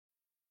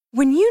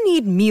When you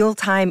need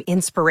mealtime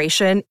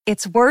inspiration,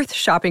 it's worth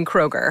shopping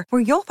Kroger,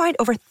 where you'll find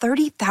over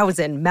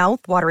 30,000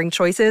 mouth-watering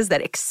choices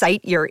that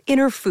excite your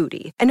inner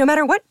foodie. And no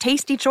matter what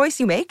tasty choice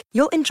you make,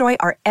 you'll enjoy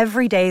our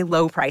everyday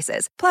low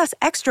prices, plus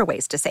extra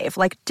ways to save,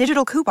 like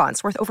digital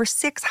coupons worth over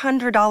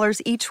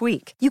 $600 each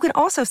week. You can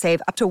also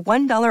save up to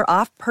 $1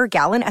 off per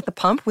gallon at the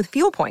pump with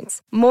fuel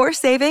points. More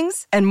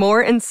savings and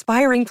more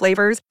inspiring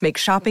flavors make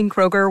shopping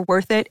Kroger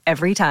worth it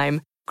every time.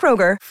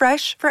 Kroger,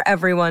 fresh for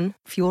everyone.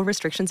 Fuel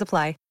restrictions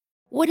apply.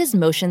 What does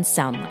motion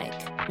sound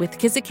like? With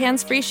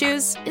Kizikans free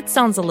shoes, it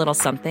sounds a little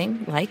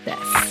something like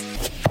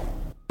this.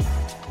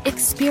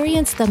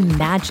 Experience the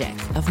magic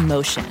of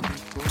motion.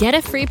 Get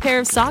a free pair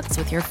of socks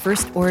with your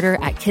first order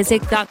at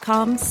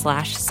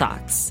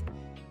kizik.com/socks.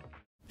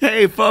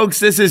 Hey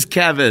folks, this is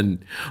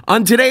Kevin.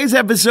 On today's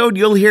episode,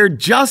 you'll hear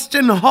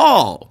Justin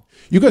Hall.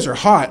 You guys are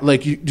hot.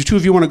 Like, the two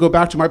of you want to go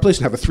back to my place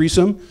and have a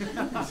threesome?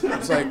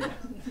 It's like,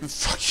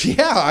 fuck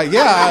yeah. I mean,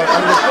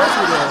 of course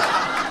we do.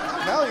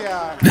 Hell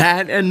yeah.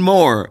 That and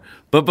more.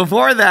 But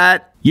before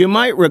that, you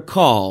might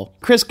recall,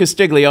 Chris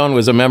Castiglione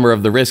was a member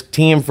of the Risk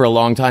team for a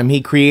long time.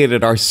 He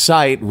created our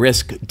site,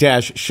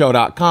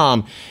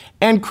 risk-show.com.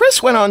 And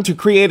Chris went on to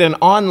create an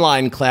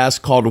online class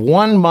called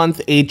 1 Month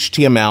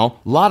HTML.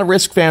 A lot of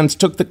Risk fans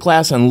took the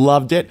class and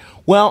loved it.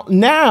 Well,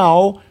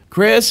 now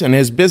Chris and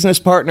his business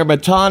partner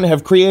Matan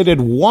have created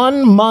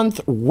 1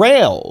 Month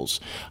Rails,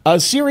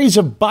 a series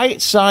of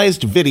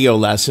bite-sized video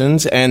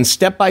lessons and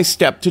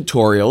step-by-step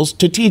tutorials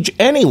to teach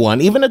anyone,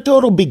 even a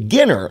total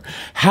beginner,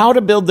 how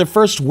to build their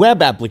first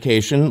web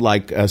application,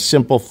 like a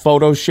simple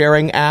photo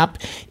sharing app,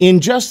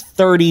 in just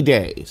 30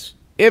 days.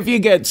 If you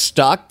get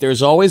stuck,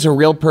 there's always a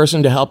real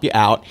person to help you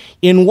out.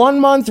 In 1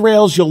 Month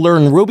Rails, you'll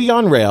learn Ruby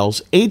on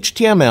Rails,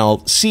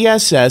 HTML,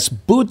 CSS,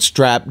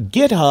 Bootstrap,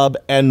 GitHub,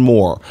 and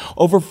more.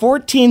 Over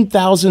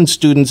 14,000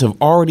 students have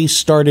already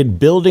started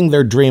building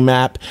their dream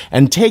app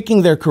and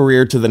taking their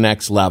career to the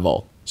next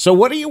level. So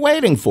what are you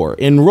waiting for?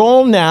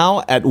 Enroll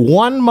now at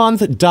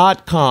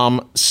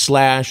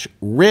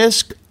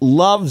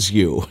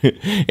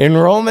onemonth.com/risklovesyou.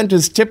 Enrollment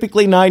is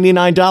typically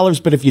 $99,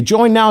 but if you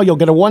join now, you'll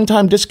get a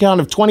one-time discount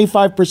of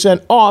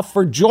 25% off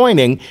for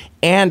joining.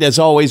 And as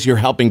always, you're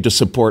helping to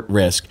support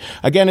Risk.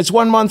 Again, it's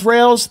 1 Month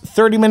Rails,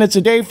 30 minutes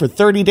a day for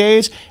 30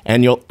 days,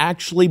 and you'll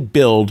actually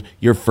build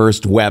your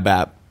first web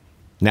app.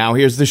 Now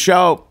here's the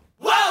show.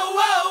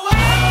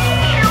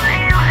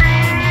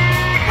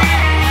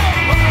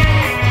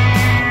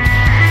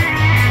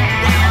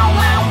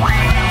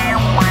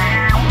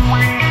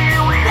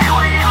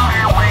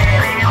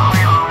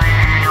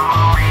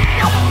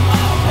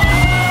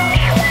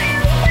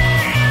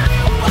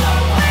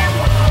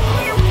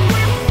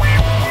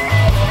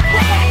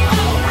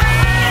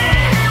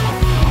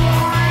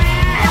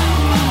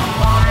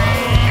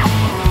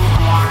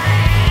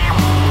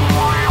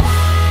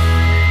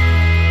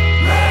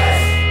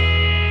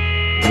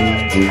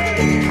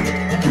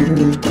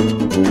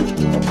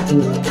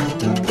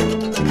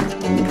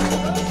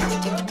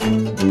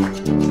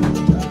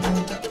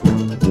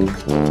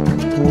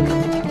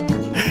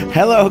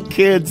 Hello,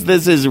 kids.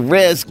 This is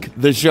Risk,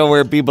 the show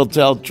where people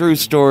tell true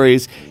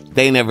stories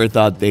they never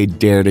thought they'd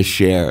dare to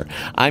share.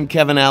 I'm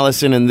Kevin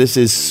Allison, and this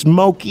is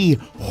Smokey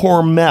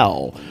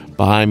Hormel.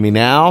 Behind me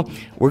now,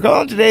 we're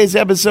calling today's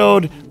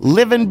episode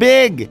Living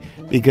Big,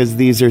 because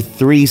these are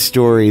 3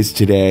 stories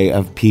today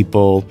of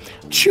people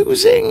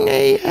choosing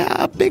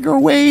a bigger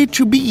way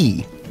to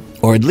be,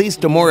 or at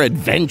least a more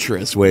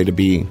adventurous way to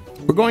be.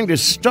 We're going to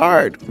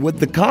start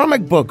with the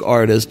comic book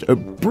artist, a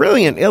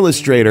brilliant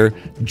illustrator,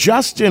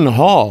 Justin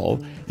Hall.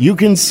 You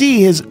can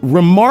see his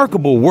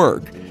remarkable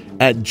work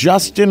at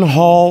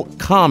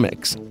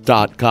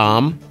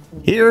justinhallcomics.com.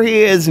 Here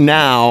he is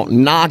now,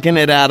 knocking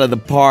it out of the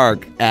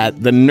park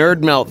at the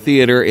Nerd Melt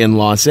Theater in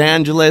Los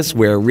Angeles,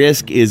 where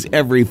Risk is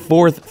every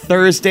 4th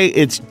Thursday.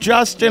 It's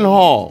Justin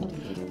Hall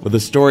with a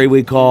story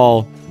we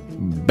call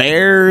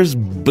Bears,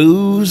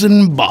 Booze,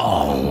 and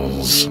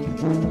Balls.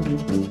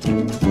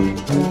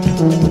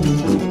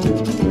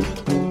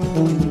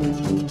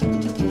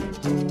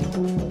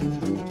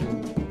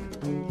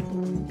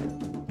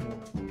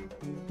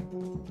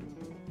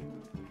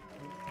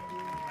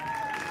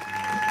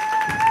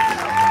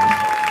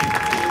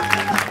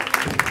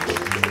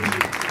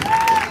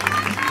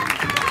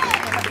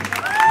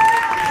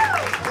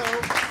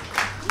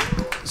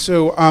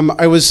 So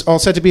I was all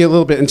set to be a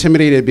little bit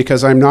intimidated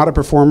because I'm not a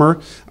performer,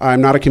 I'm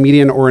not a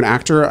comedian or an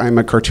actor, I'm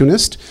a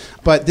cartoonist.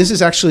 But this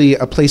is actually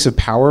a place of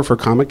power for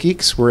comic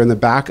geeks. We're in the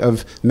back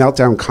of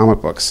Meltdown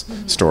Comic Books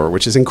store,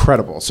 which is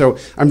incredible. So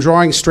I'm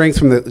drawing strength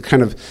from the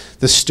kind of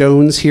the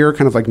stones here,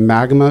 kind of like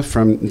magma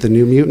from the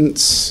New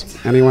Mutants.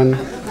 Anyone?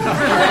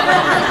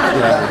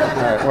 Yeah.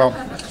 All right. Well,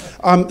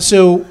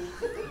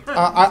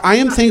 I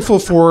am thankful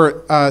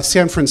for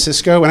San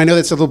Francisco, and I know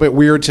that's a little bit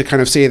weird to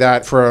kind of say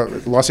that for a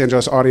Los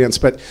Angeles audience,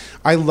 but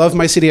I love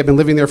my city. I've been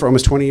living there for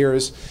almost 20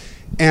 years,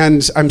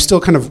 and I'm still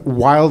kind of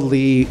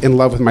wildly in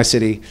love with my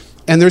city.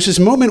 And there's this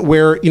moment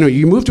where,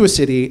 you move to a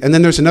city, and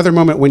then there's another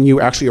moment when you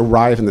actually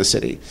arrive in the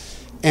city.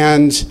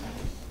 And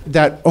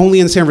that only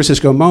in San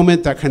Francisco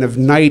moment, that kind of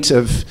night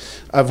of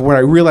when I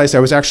realized I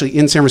was actually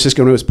in San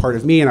Francisco and it was part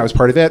of me and I was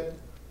part of it.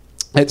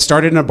 It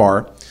started in a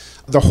bar,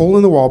 the Hole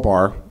in the Wall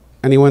bar.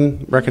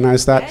 Anyone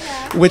recognize that?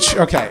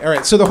 Yeah. Okay, all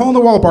right. So the Hole in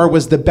the Wall bar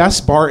was the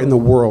best bar in the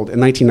world in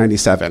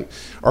 1997,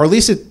 or at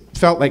least it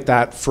felt like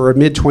that for a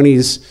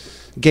mid-20s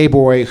gay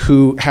boy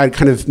who had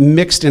kind of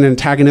mixed and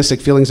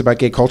antagonistic feelings about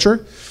gay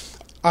culture.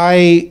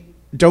 I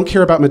don't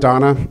care about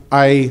Madonna.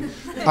 I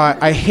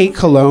hate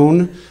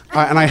cologne,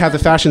 and I have the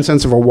fashion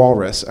sense of a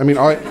walrus. I mean,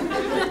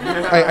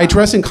 I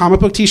dress in comic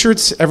book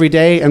T-shirts every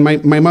day, and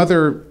my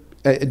mother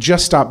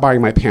just stopped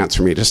buying my pants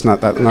for me just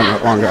not that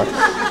long ago.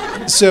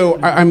 So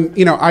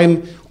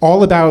I'm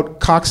all about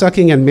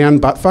cocksucking and man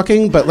butt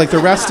fucking, but like the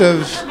rest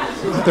of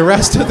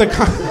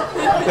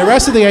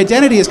the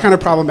identity is kind of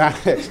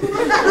problematic.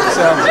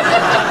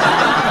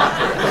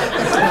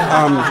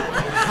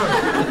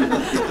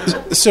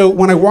 So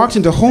when I walked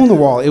into Hole in the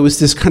Wall, it was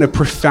this kind of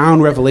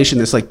profound revelation,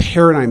 this like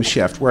paradigm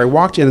shift, where I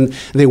walked in and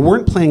they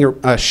weren't playing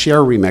a Cher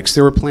remix,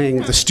 they were playing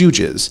the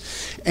Stooges.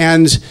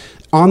 And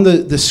on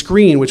the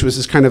screen, which was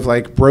this kind of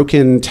like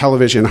broken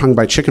television hung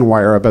by chicken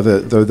wire above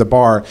the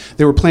bar,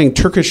 they were playing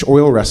Turkish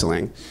oil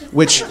wrestling,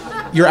 which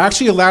you're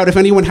actually allowed, if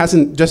anyone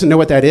doesn't know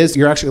what that is,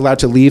 you're actually allowed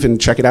to leave and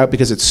check it out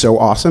because it's so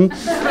awesome.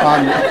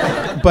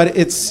 But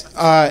it's,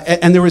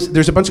 and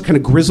there's a bunch of kind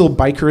of grizzled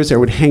bikers that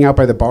would hang out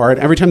by the bar, and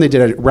every time they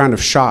did a round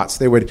of shots,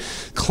 they would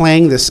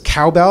clang this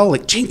cowbell,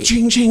 like ching,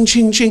 ching, ching,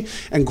 ching, ching,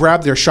 and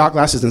grab their shot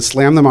glasses and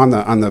slam them on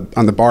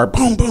the bar,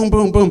 boom, boom,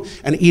 boom, boom,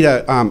 and eat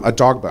a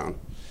dog bone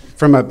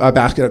from a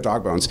basket of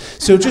dog bones.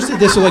 So just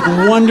this like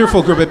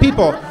wonderful group of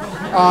people.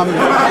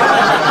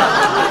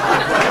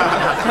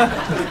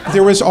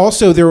 There was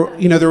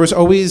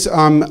always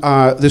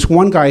this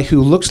one guy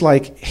who looks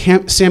like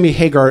Sammy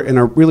Hagar in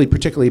a really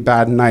particularly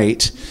bad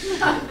night,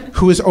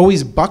 who was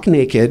always buck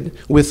naked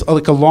with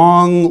like a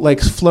long, like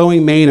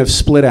flowing mane of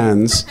split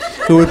ends,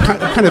 who would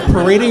kind of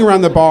parading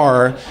around the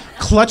bar,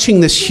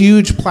 clutching this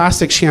huge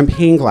plastic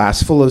champagne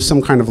glass full of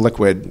some kind of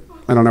liquid.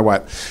 I don't know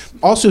what.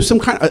 Also,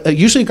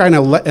 usually a guy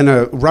in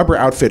a rubber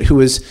outfit who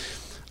was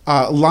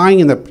lying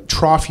in the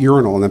trough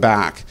urinal in the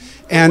back,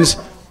 and.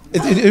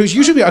 It was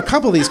usually a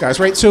couple of these guys,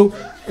 right? So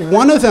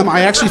one of them,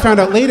 I actually found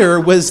out later,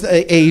 was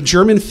a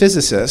German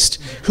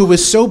physicist who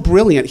was so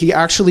brilliant, he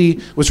actually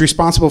was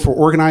responsible for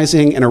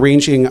organizing and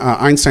arranging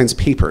Einstein's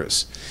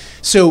papers.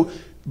 So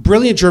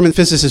brilliant German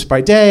physicist by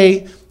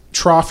day,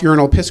 trough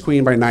urinal piss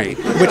queen by night,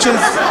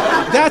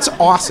 that's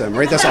awesome,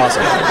 right? That's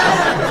awesome.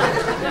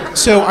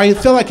 So I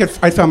feel like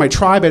I found my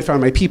tribe, I found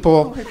my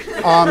people.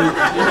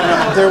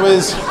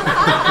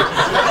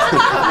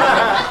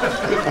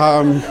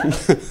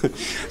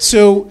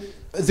 So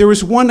there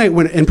was one night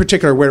in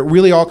particular where it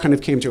really all kind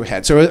of came to a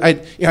head. So I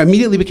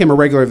immediately became a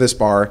regular of this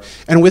bar,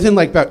 and within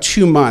like about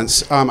 2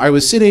 months, I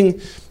was sitting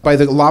by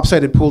the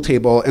lopsided pool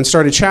table and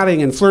started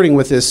chatting and flirting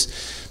with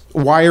this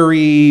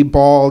wiry,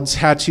 bald,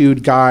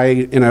 tattooed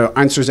guy in a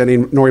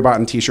Einstürzende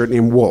Neubauten t-shirt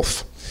named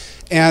Wolf.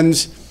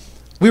 And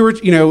we were,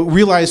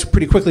 realized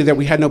pretty quickly that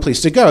we had no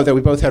place to go, that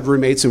we both had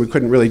roommates and we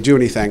couldn't really do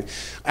anything.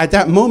 At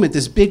that moment,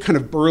 this big kind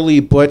of burly,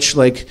 butch,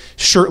 like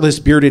shirtless,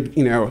 bearded,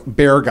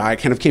 bear guy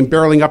kind of came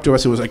barreling up to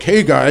us and was like,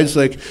 "Hey guys,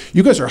 like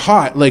you guys are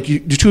hot. Like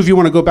the two of you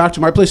want to go back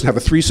to my place and have a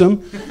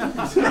threesome?"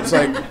 I was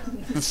like,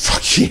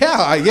 "Fuck yeah.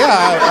 I mean,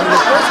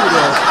 of course we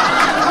do.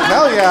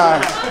 Hell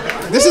yeah.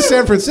 This is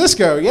San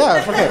Francisco.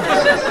 Yeah, fuck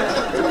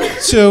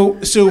it." So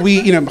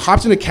we,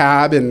 hopped in a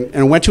cab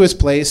and went to his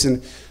place,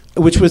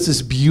 which was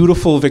this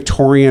beautiful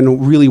Victorian,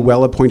 really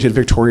well-appointed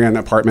Victorian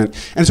apartment.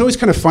 And it's always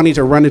kind of funny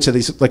to run into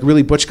these like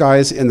really butch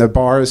guys in the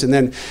bars, and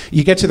then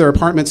you get to their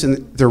apartments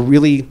and they're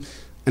really,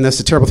 and that's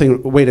a terrible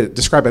way to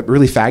describe it,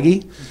 really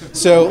faggy.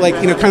 So like,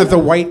 kind of the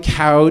white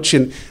couch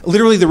and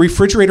literally the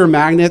refrigerator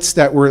magnets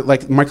that were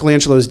like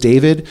Michelangelo's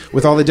David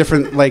with all the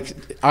different like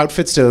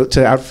outfits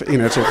to outfit,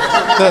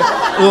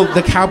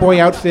 the cowboy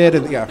outfit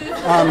and yeah.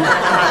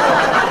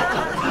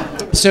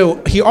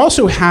 So he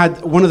also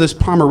had one of those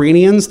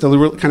Pomeranians, the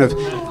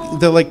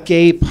like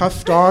gay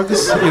puff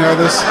dogs,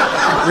 those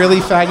really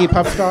faggy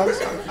puff dogs,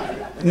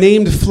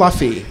 named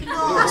Fluffy.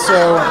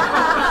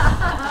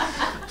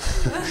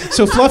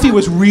 So Fluffy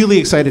was really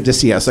excited to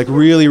see us, like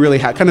really, really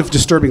kind of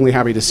disturbingly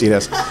happy to see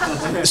us.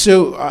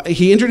 So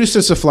he introduced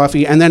us to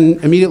Fluffy and then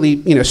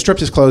immediately, stripped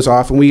his clothes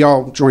off and we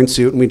all joined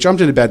suit and we jumped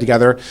into bed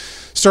together,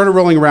 started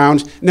rolling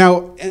around.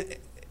 Now,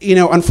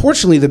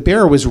 unfortunately the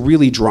bear was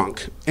really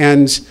drunk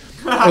and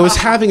I was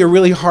having a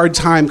really hard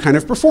time kind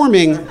of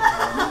performing.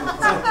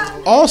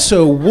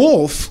 Also,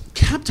 Wolf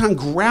kept on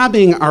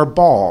grabbing our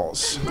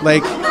balls,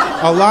 like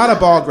a lot of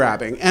ball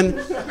grabbing. And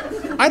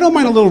I don't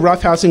mind a little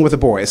roughhousing with the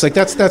boys. Like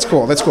that's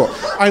cool. That's cool.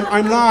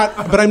 I'm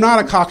not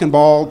a cock and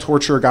ball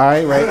torture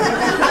guy, right?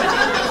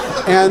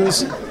 And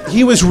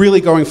he was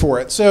really going for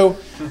it. So,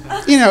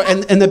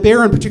 and the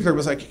bear in particular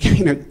was like,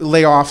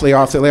 lay off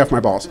my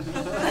balls.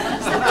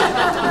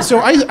 So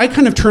I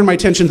kind of turned my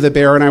attention to the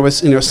bear and I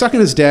was,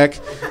 sucking his dick,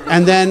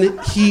 and then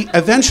he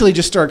eventually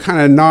just started kind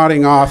of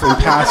nodding off and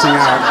passing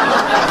out,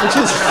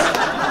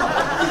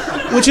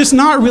 which is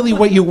not really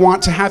what you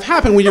want to have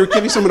happen when you're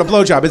giving someone a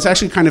blowjob. It's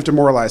actually kind of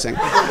demoralizing.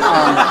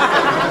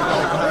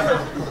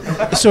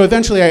 So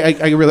eventually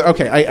I really,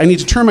 I need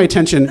to turn my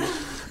attention.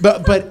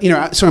 But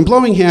so I'm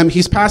blowing him,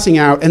 he's passing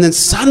out, and then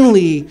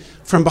suddenly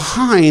from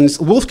behind,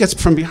 Wolf gets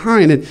from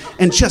behind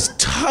and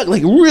just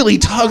really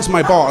tugs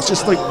my balls,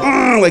 just like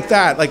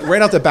that, like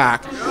right out the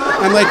back.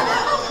 I'm like,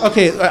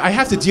 okay, I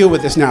have to deal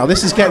with this now.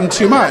 This is getting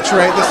too much,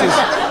 right?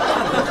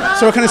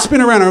 So I kind of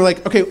spin around and I'm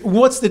like, okay,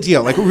 what's the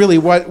deal? Like really,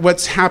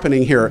 what's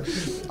happening here?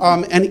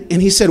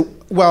 And he said,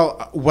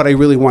 well, what I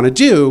really want to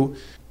do,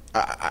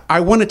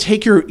 I want to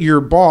take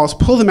your balls,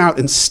 pull them out,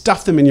 and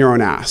stuff them in your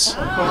own ass.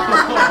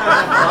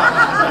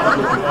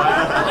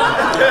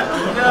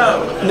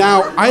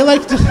 Now, I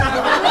like to...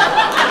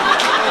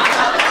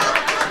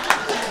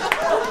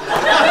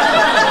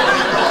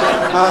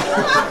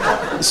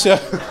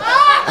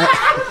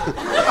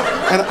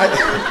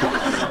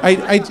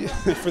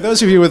 for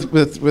those of you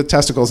with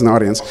testicles in the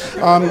audience,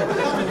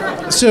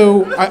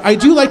 so I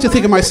do like to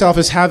think of myself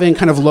as having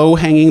kind of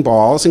low-hanging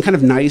balls and kind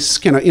of nice,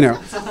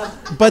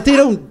 but they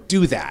don't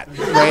do that,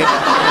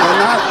 right?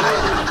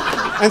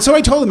 And so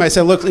I told him, I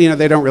said, look,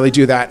 they don't really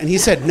do that. And he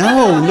said,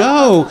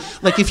 no,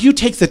 like if you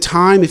take the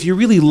time, if you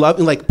really love,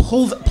 like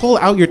pull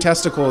out your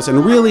testicles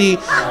and really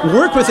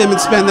work with them and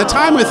spend the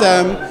time with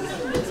them,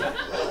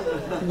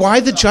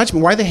 why the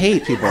judgment? Why the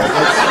hate, people?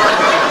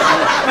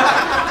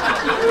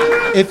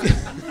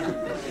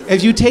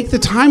 If you take the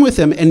time with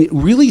them and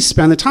really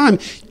spend the time,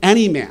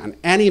 any man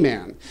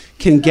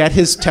can get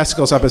his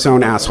testicles up his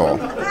own asshole. All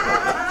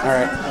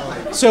right.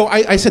 So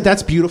I said,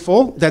 that's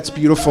beautiful. That's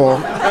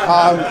beautiful.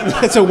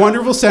 It's a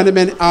wonderful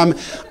sentiment.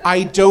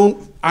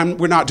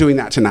 We're not doing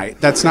that tonight.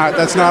 That's not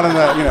on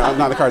the,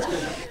 not the cards.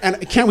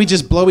 And can't we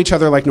just blow each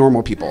other like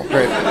normal people,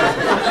 right?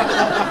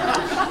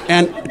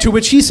 And to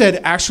which he said,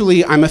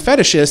 actually, I'm a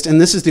fetishist,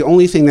 and this is the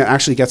only thing that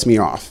actually gets me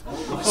off.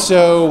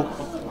 So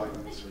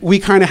we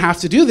kind of have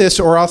to do this,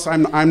 or else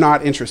I'm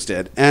not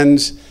interested. And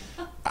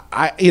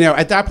I,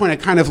 at that point, I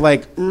kind of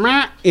like,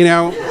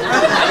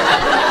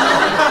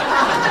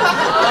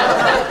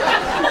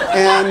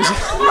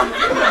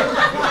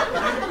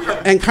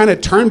 and kind of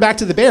turned back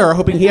to the bear,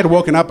 hoping he had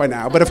woken up by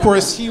now. But of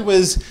course, he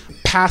was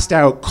passed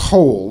out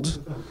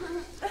cold,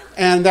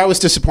 and that was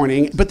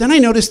disappointing. But then I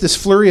noticed this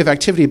flurry of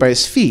activity by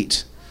his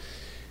feet,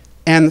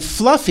 and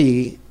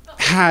Fluffy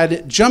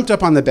had jumped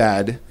up on the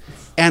bed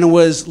and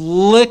was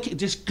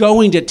just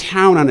going to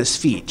town on his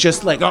feet,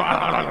 just like,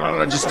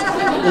 just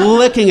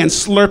licking and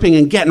slurping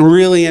and getting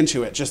really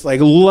into it, just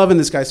like loving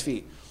this guy's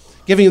feet.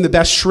 Giving him the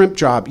best shrimp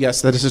job,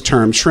 yes, that is a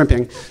term,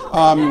 shrimping,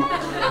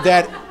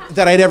 that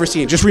I'd ever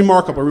seen. Just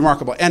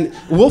remarkable. And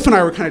Wolf and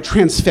I were kind of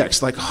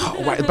transfixed, like,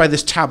 by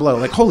this tableau,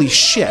 like, holy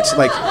shit,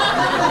 like.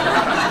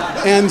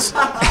 And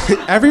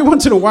every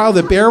once in a while,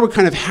 the bear would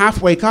kind of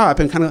half wake up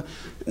and kind of,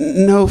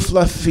 no,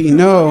 Fluffy,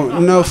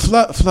 no,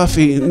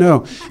 Fluffy,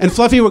 no. And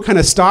Fluffy would kind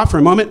of stop for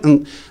a moment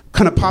and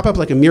kind of pop up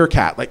like a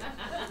meerkat, like,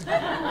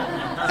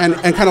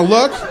 and kind of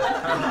look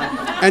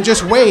and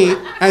just wait,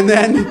 and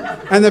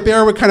the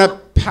bear would kind of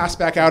pass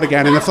back out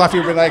again, and the Fluffy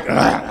would be like,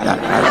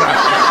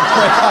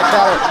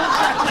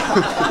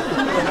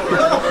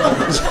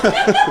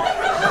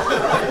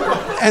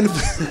 and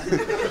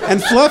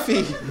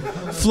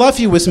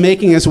Fluffy was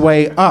making his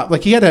way up,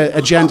 like he had an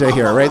agenda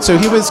here, right? So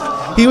he was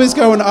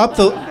going up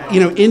the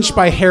inch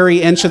by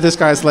hairy inch of this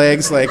guy's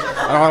legs, like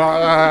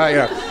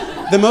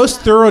the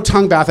most thorough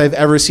tongue bath I've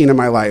ever seen in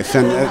my life,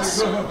 and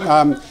it's.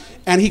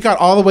 And he got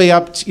all the way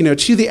up,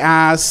 to the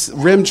ass,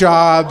 rim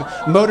job,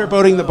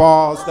 motorboating the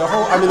balls, the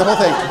whole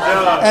thing.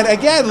 And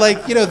again,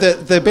 like,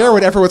 the bear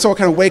would every once in a while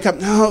kind of wake up,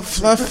 no,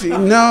 Fluffy.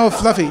 Kind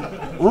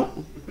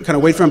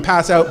of wait for him to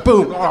pass out,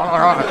 boom.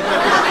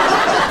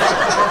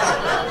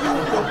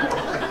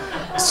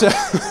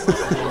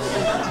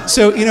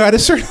 So at a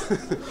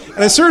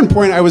certain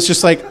point, I was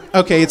just like,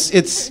 okay, it's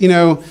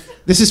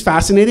this is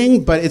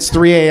fascinating, but it's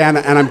 3 a.m.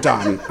 and I'm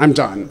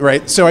done,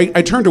 right? So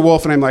I turned to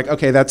Wolf and I'm like,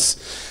 okay,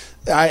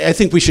 I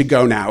think we should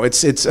go now.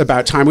 It's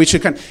about time. We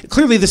should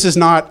clearly this is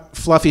not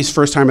Fluffy's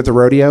first time at the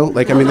rodeo.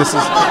 Like, I mean, this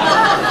is,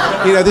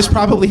 this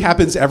probably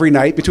happens every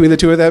night between the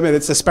two of them, and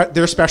it's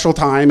their special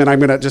time, and I'm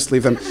gonna just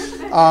leave them.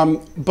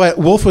 But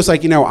Wolf was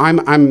like,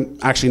 I'm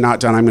actually not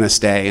done. I'm gonna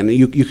stay, and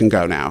you can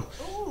go now.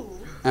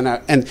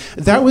 And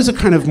that was a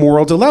kind of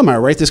moral dilemma,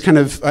 right? This kind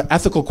of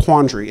ethical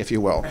quandary, if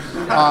you will.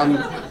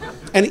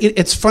 And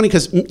it's funny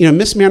because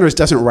Miss Manners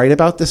doesn't write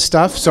about this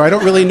stuff, so I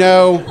don't really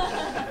know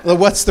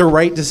what's the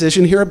right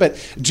decision here. But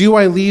do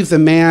I leave the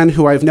man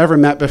who I've never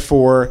met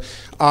before,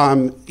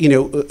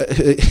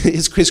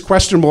 his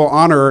questionable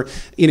honor,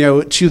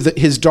 to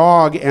his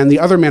dog and the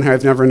other man who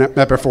I've never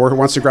met before who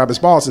wants to grab his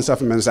balls and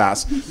stuff him in his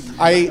ass?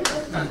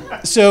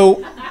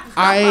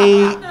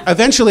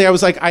 Eventually I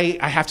was like,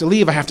 I have to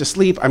leave. I have to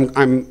sleep.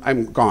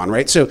 I'm gone,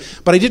 right? So,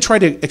 but I did try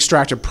to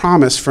extract a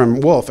promise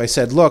from Wolf. I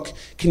said, look,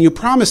 can you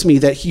promise me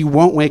that he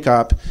won't wake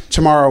up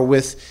tomorrow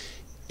with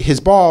his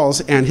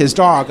balls and his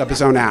dog up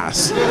his own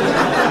ass?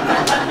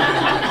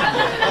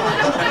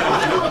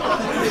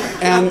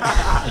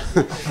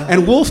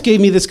 And Wolf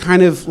gave me this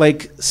kind of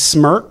like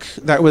smirk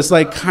that was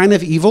like kind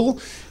of evil.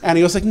 And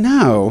he was like,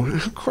 no,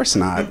 of course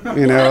not.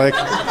 Like,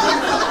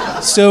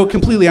 so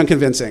completely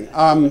unconvincing.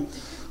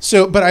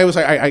 But I was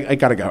like, I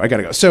gotta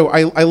go. So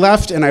I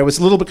left, and I was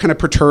a little bit kind of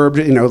perturbed,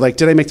 like,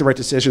 did I make the right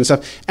decision and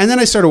stuff? And then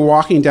I started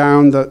walking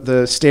down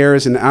the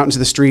stairs and out into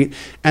the street,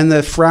 and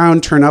the frown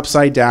turned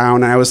upside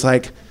down, and I was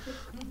like,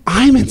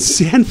 I'm in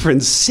San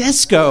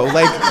Francisco.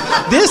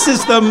 Like, this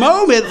is the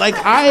moment. Like,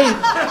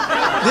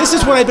 this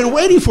is what I've been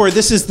waiting for.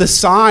 This is the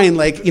sign,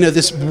 like,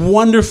 this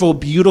wonderful,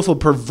 beautiful,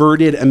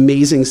 perverted,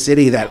 amazing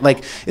city that,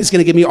 like, is going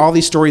to give me all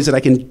these stories that I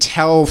can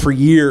tell for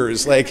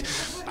years. Like,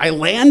 I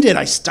landed,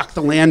 I stuck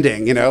the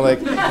landing, like.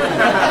 And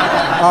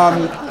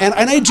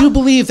I do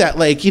believe that,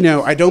 like,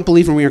 I don't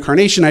believe in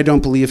reincarnation. I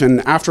don't believe in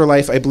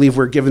afterlife. I believe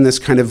we're given this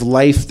kind of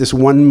life, this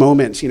one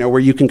moment, where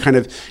you can kind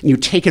of, you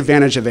take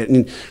advantage of it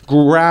and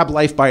grab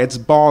life by its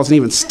balls and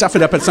even stuff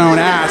it up its own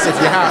ass if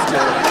you have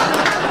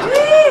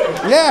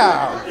to.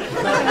 Yeah.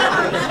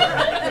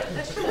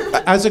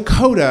 As a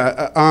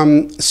coda,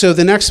 so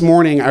the next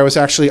morning I was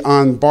actually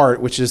on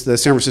BART, which is the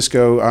San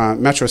Francisco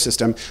metro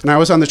system, and I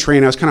was on the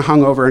train. I was kind of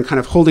hung over and kind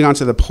of holding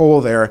onto the pole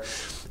there,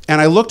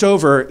 and I looked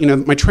over.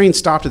 My train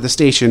stopped at the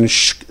station,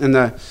 and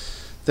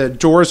the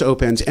doors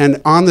opened, and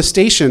on the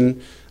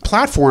station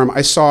platform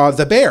I saw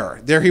the bear.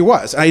 There he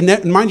was.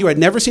 Mind you, I'd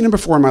never seen him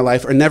before in my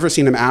life, or never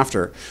seen him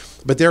after,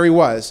 but there he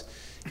was,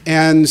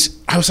 and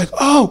I was like,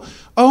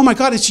 oh my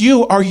God, it's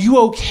you. Are you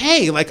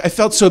okay? Like, I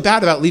felt so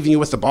bad about leaving you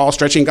with the ball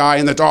stretching guy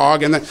and the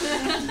dog and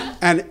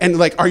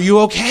like, are you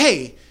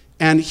okay?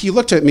 And he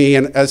looked at me,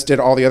 and as did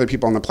all the other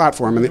people on the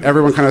platform, and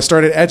everyone kind of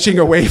started edging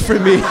away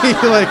from me.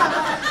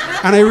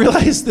 And I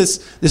realized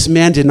this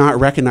man did not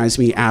recognize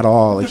me at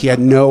all. Like, he had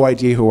no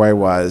idea who I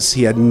was.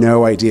 He had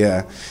no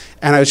idea.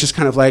 And I was just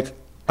kind of like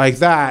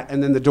that,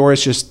 and then the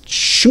doors just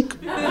shook,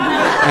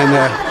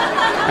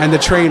 and the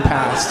train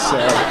passed. So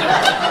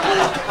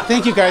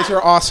thank you guys,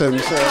 you're awesome.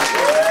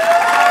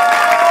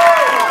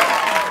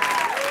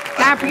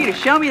 Time for you to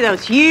show me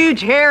those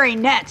huge hairy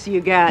nuts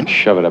you got.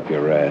 Shove it up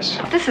your ass.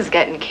 This is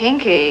getting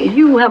kinky.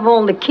 You have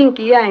all the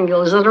kinky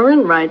angles that are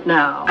in right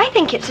now. I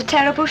think it's a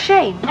terrible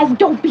shame. Oh,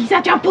 don't be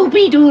such a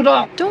poopy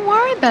doodle. Don't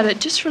worry about it.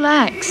 Just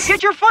relax.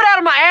 Get your foot out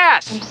of my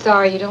ass. I'm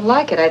sorry you don't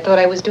like it. I thought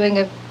I was doing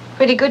a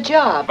pretty good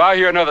job. If I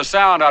hear another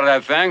sound out of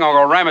that thing, I'll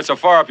go ram it so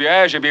far up your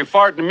ass you'll be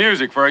farting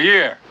music for a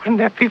year. Wouldn't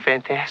that be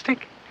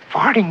fantastic?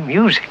 Farting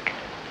music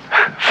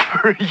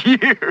for a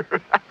year.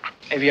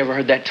 Have you ever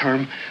heard that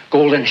term,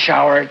 golden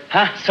shower?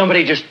 Huh?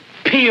 Somebody just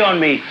pee on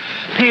me.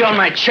 Pee on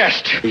my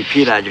chest. You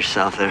peed on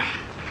yourself there.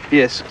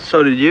 Yes,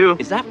 so did you.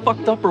 Is that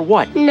fucked up or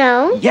what?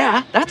 No.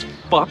 Yeah, that's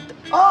fucked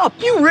up.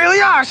 You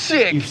really are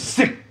sick. You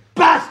sick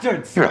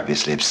bastards. You're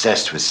obviously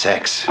obsessed with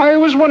sex. I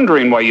was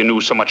wondering why you knew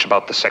so much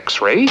about the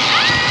sex ray.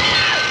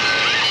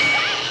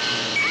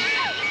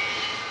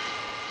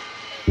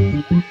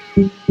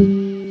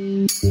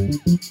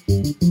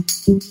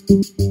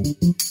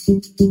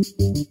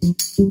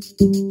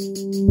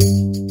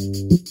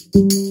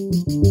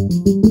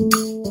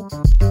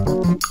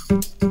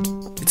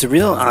 It's a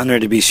real honor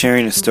to be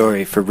sharing a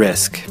story for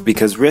Risk,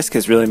 because Risk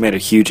has really made a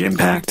huge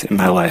impact in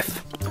my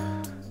life.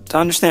 To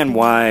understand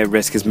why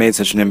Risk has made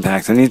such an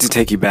impact, I need to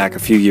take you back a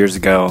few years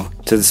ago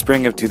to the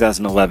spring of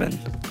 2011.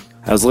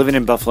 I was living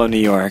in Buffalo, New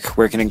York,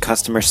 working in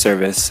customer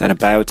service at a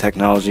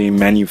biotechnology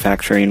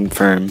manufacturing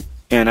firm,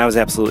 and I was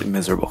absolutely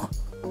miserable.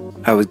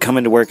 I would come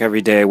into work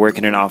every day, work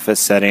in an office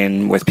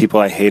setting with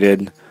people I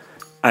hated.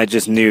 I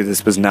just knew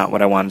this was not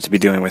what I wanted to be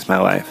doing with my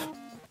life.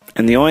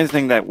 And the only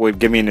thing that would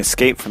give me an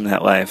escape from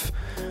that life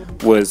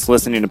was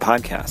listening to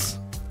podcasts,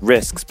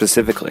 Risk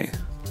specifically.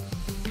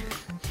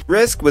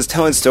 Risk was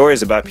telling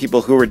stories about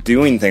people who were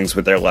doing things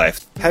with their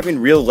life, having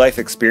real life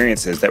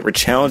experiences that were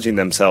challenging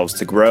themselves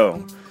to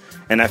grow.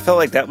 And I felt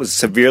like that was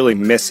severely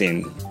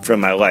missing from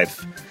my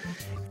life.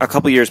 A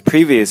couple years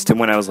previous to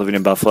when I was living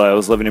in Buffalo, I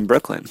was living in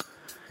Brooklyn.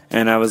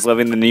 And I was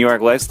living the New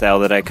York lifestyle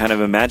that I kind of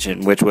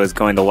imagined, which was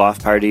going to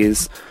loft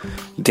parties,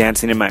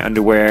 dancing in my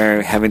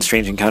underwear, having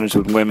strange encounters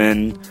with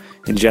women,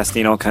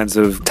 ingesting all kinds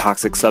of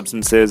toxic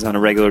substances on a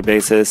regular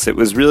basis. It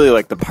was really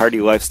like the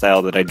party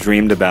lifestyle that I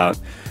dreamed about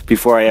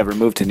before I ever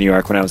moved to New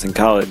York when I was in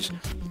college.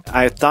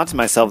 I thought to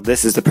myself,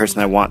 this is the person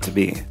I want to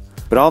be.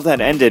 But all that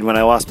ended when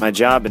I lost my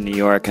job in New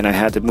York and I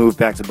had to move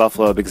back to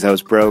Buffalo because I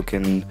was broke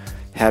and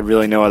had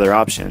really no other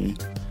option.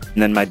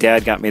 And then my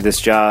dad got me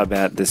this job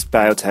at this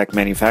biotech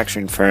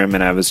manufacturing firm,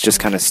 and I was just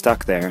kind of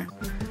stuck there.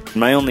 And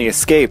my only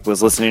escape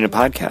was listening to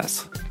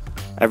podcasts.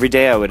 Every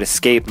day I would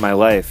escape my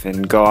life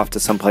and go off to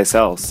someplace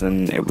else,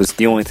 and it was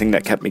the only thing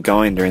that kept me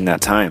going during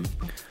that time.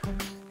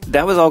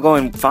 That was all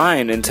going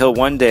fine until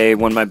one day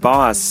when my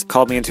boss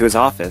called me into his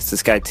office,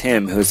 this guy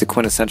Tim, who's the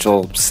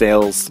quintessential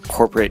sales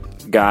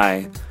corporate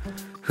guy,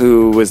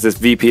 who was this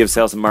VP of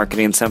sales and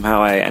marketing, and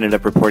somehow I ended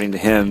up reporting to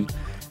him.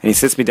 And he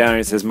sits me down and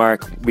he says,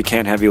 Mark, we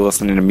can't have you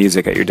listening to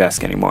music at your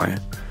desk anymore.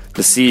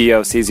 The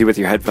CEO sees you with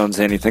your headphones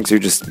in, he thinks you're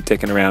just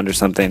dicking around or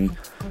something.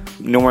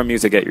 No more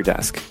music at your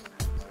desk.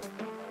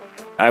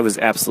 I was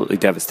absolutely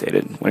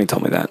devastated when he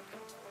told me that.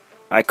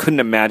 I couldn't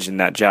imagine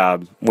that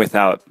job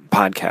without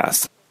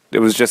podcasts. It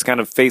was just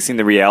kind of facing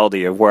the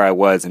reality of where I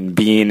was and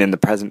being in the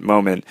present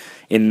moment.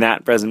 In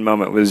that present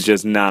moment was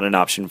just not an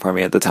option for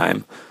me at the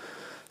time.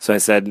 So I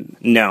said,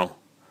 no,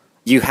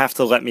 you have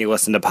to let me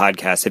listen to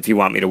podcasts if you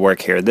want me to work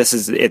here.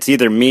 It's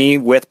either me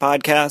with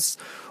podcasts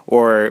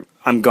or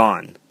I'm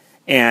gone.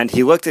 And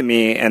he looked at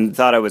me and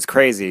thought I was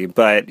crazy,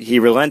 but he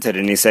relented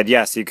and he said,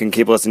 yes, you can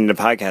keep listening to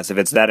podcasts if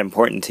it's that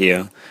important to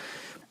you.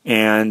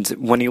 And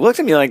when he looked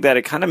at me like that,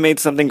 it kind of made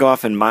something go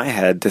off in my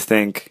head to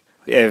think,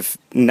 if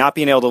not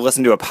being able to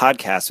listen to a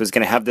podcast was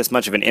going to have this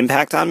much of an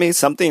impact on me,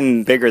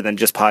 something bigger than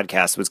just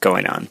podcasts was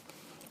going on.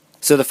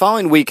 So the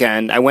following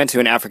weekend, I went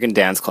to an African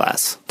dance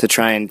class to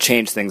try and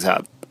change things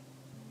up.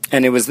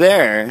 And it was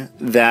there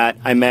that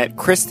I met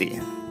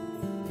Christy.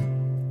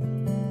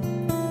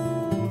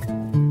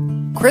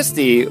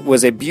 Christy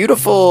was a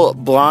beautiful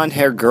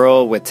blonde-haired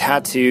girl with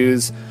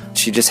tattoos.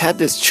 She just had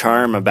this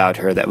charm about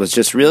her that was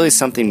just really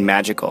something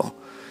magical.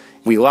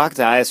 We locked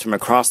eyes from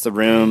across the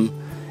room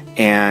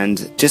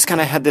and just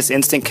kind of had this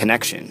instant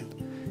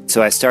connection.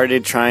 So I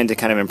started trying to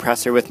kind of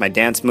impress her with my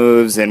dance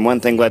moves, and one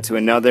thing led to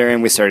another,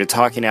 and we started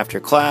talking after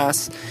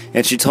class,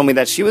 and she told me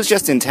that she was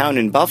just in town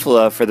in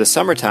Buffalo for the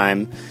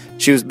summertime.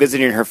 She was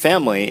visiting her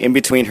family in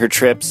between her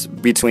trips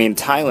between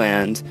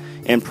Thailand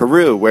and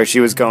Peru, where she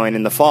was going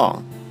in the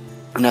fall.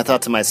 And I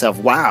thought to myself,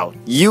 wow,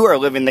 you are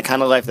living the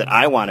kind of life that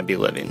I want to be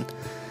living.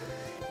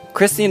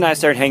 Christy and I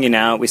start hanging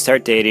out, we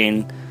start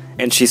dating,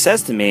 and she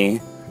says to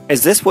me,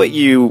 is this what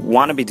you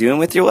want to be doing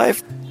with your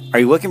life? Are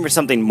you looking for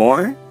something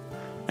more?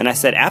 And I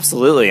said,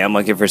 absolutely, I'm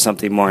looking for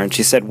something more. And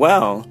she said,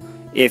 well,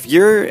 if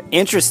you're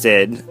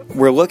interested,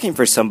 we're looking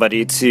for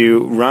somebody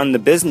to run the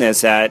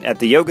business at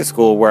the yoga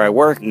school where I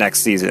work next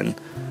season.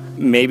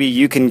 Maybe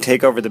you can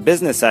take over the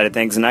business side of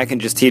things and I can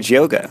just teach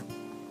yoga.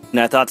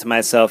 And I thought to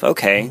myself,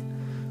 okay,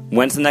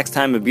 when's the next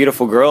time a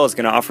beautiful girl is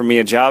going to offer me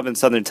a job in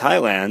southern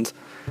Thailand?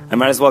 I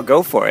might as well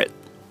go for it.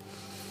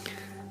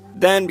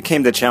 Then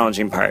came the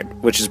challenging part,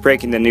 which is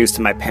breaking the news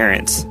to my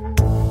parents.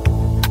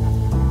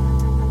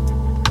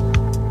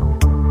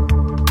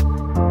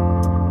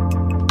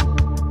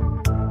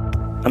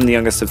 I'm the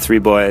youngest of 3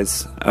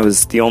 boys. I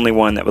was the only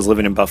one that was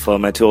living in Buffalo.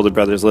 My 2 older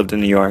brothers lived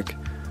in New York.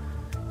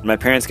 My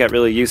parents got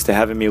really used to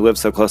having me live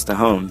so close to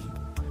home.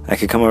 I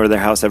could come over to their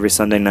house every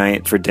Sunday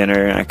night for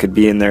dinner. I could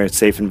be in their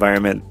safe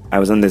environment. I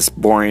was on this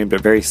boring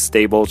but very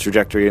stable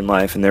trajectory in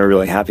life, and they were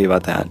really happy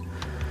about that.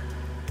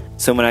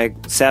 So when I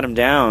sat them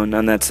down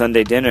on that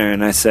Sunday dinner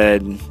and I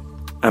said,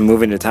 I'm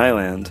moving to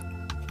Thailand,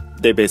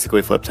 they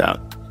basically flipped out.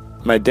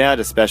 My dad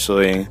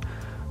especially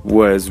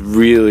was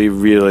really,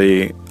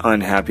 really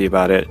unhappy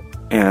about it.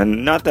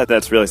 And not that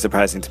that's really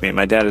surprising to me.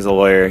 My dad is a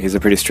lawyer. He's a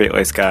pretty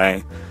straight-laced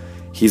guy.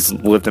 He's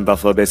lived in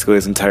Buffalo basically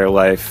his entire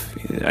life.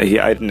 I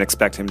didn't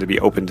expect him to be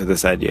open to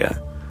this idea.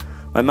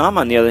 My mom,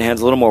 on the other hand,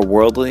 is a little more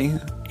worldly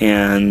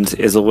and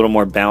is a little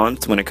more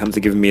balanced when it comes to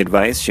giving me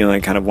advice. She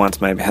only kind of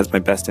has my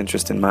best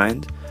interest in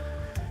mind.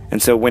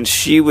 And so when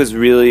she was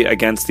really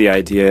against the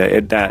idea,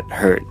 that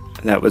hurt.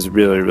 That was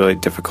really, really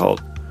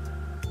difficult.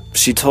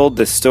 She told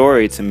this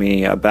story to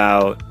me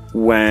about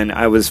when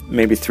I was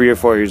maybe 3 or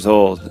 4 years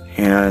old,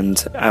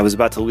 and I was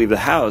about to leave the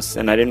house,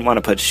 and I didn't want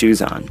to put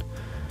shoes on.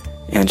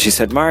 And she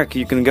said, Mark,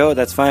 you can go,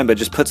 that's fine, but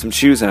just put some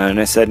shoes on. And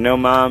I said, no,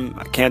 Mom,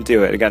 I can't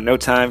do it. I got no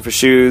time for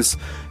shoes.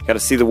 I got to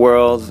see the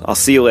world. I'll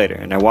see you later.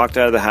 And I walked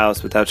out of the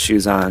house without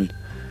shoes on.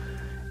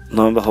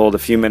 Lo and behold, a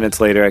few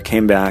minutes later, I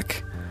came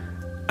back.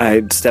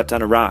 I stepped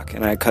on a rock,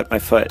 and I cut my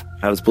foot.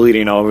 I was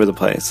bleeding all over the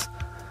place.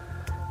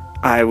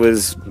 I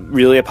was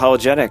really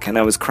apologetic, and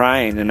I was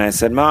crying, and I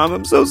said, Mom,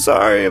 I'm so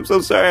sorry.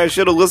 I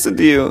should have listened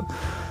to you.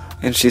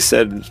 And she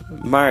said,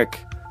 Mark,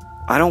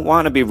 I don't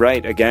want to be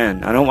right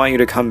again. I don't want you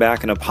to come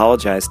back and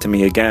apologize to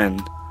me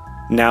again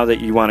now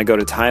that you want to go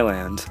to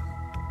Thailand,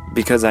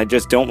 because I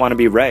just don't want to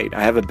be right.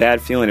 I have a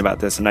bad feeling about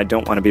this, and I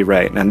don't want to be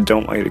right, and I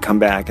don't want you to come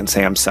back and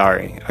say I'm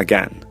sorry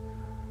again.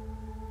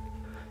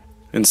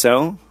 And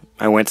so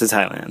I went to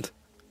Thailand,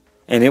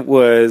 and it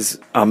was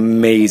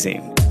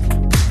amazing.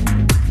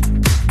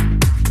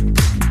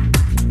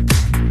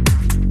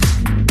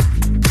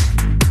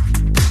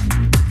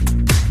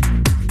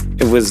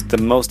 It was the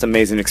most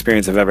amazing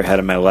experience I've ever had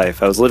in my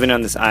life. I was living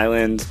on this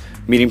island,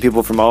 meeting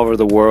people from all over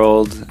the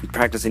world,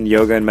 practicing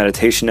yoga and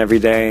meditation every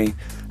day.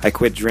 I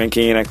quit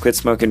drinking, I quit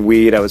smoking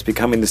weed. I was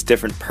becoming this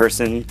different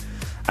person.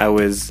 I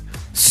was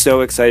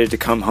so excited to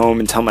come home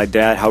and tell my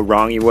dad how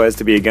wrong he was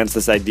to be against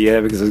this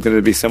idea, because I was going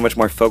to be so much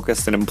more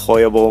focused and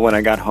employable when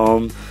I got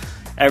home.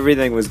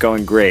 Everything was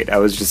going great. I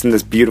was just in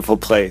this beautiful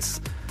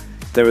place.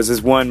 There was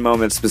this one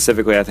moment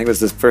specifically, I think it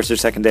was the first or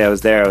second day I was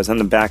there. I was on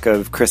the back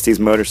of Christy's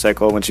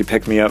motorcycle when she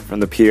picked me up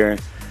from the pier.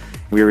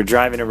 We were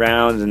driving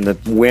around and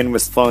the wind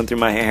was flowing through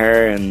my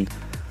hair, and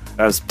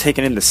I was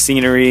taking in the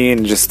scenery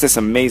and just this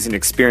amazing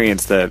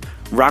experience. The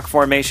rock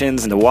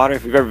formations and the water.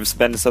 If you've ever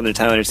been to southern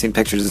Thailand or seen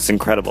pictures, it's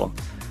incredible.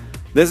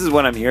 This is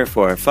what I'm here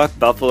for. Fuck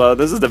Buffalo.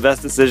 This is the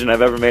best decision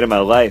I've ever made in my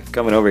life,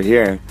 coming over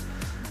here.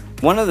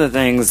 One of the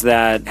things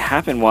that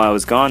happened while I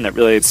was gone that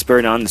really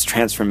spurred on this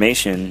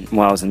transformation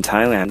while I was in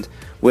Thailand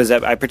was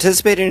that I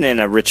participated in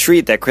a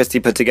retreat that Christy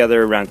put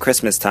together around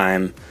Christmas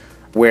time,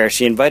 where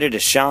she invited a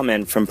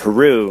shaman from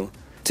Peru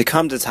to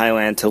come to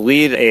Thailand to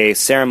lead a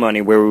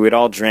ceremony where we would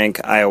all drink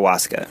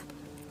ayahuasca.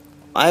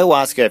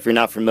 Ayahuasca, if you're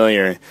not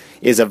familiar,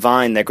 is a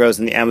vine that grows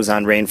in the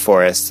Amazon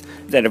rainforest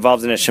that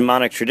evolves in a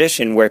shamanic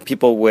tradition where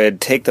people would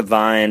take the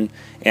vine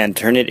and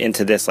turn it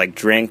into this like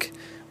drink,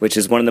 which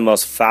is one of the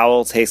most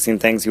foul tasting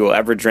things you will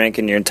ever drink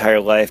in your entire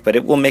life, but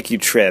it will make you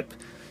trip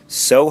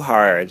so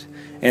hard.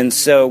 And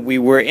so we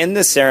were in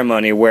this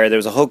ceremony where there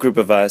was a whole group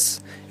of us,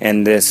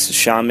 and this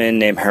shaman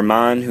named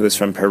Herman, who was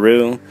from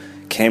Peru,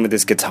 came with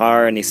his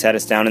guitar, and he sat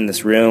us down in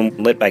this room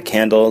lit by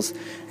candles,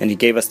 and he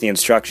gave us the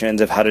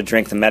instructions of how to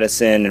drink the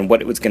medicine and what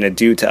it was going to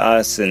do to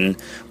us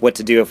and what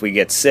to do if we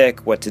get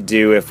sick, what to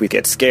do if we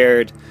get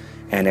scared.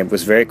 And it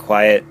was very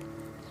quiet,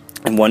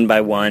 and one by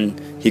one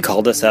he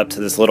called us up to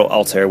this little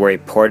altar where he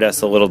poured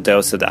us a little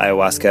dose of the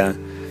ayahuasca,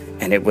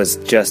 and it was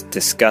just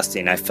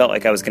disgusting. I felt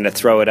like I was going to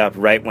throw it up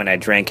right when I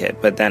drank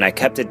it, but then I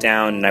kept it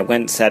down and I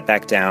went and sat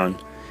back down.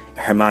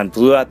 Herman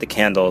blew out the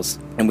candles,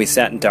 and we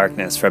sat in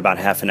darkness for about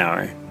half an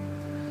hour.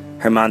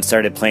 Herman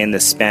started playing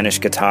this Spanish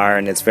guitar,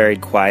 and it's very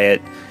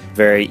quiet,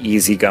 very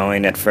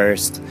easygoing at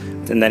first.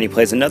 And then he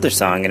plays another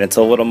song, and it's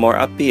a little more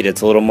upbeat,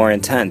 it's a little more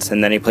intense.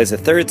 And then he plays a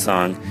third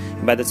song.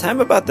 And by the time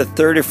about the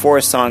third or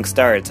fourth song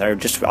starts,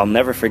 I'll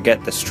never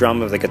forget the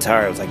strum of the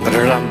guitar. It was like,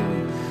 ba-da-dum.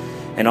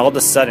 And all of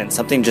a sudden,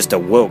 something just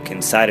awoke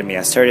inside of me.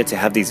 I started to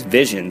have these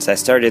visions. I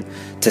started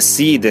to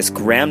see this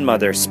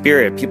grandmother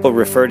spirit. People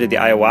refer to the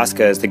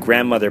ayahuasca as the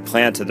grandmother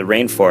plant of the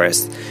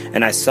rainforest.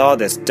 And I saw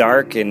this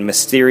dark and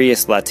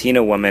mysterious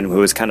Latina woman who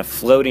was kind of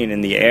floating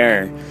in the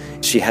air.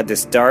 She had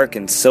this dark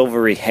and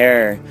silvery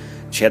hair.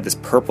 She had this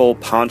purple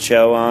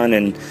poncho on,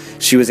 and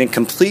she was in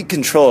complete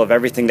control of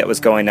everything that was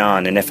going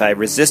on. And if I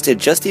resisted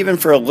just even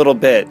for a little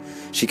bit,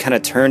 she kind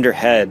of turned her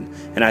head,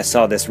 and I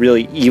saw this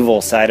really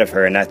evil side of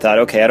her. And I thought,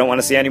 okay, I don't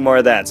want to see any more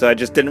of that. So I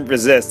just didn't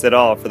resist at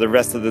all for the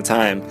rest of the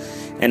time.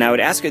 And I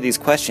would ask her these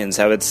questions.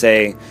 I would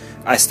say,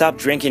 I stopped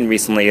drinking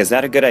recently. Is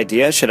that a good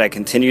idea? Should I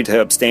continue to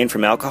abstain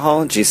from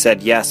alcohol? And she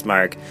said, yes,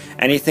 Mark.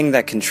 Anything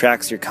that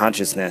contracts your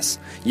consciousness.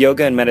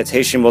 Yoga and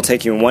meditation will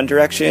take you in one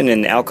direction,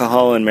 and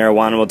alcohol and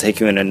marijuana will take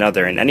you in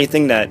another. And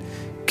anything that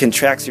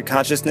contracts your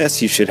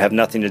consciousness, you should have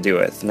nothing to do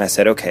with. And I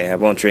said, okay, I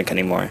won't drink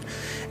anymore.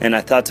 And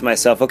I thought to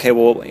myself, okay,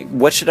 well,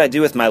 what should I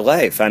do with my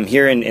life? I'm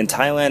here in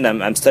Thailand.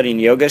 I'm studying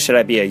yoga. Should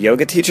I be a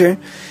yoga teacher?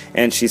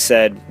 And she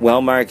said,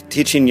 well, Mark,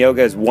 teaching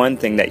yoga is one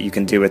thing that you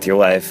can do with your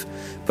life.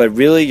 But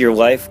really, your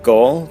life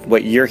goal,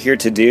 what you're here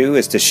to do,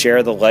 is to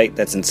share the light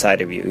that's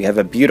inside of you. You have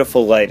a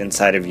beautiful light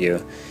inside of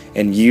you,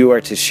 and you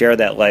are to share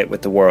that light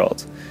with the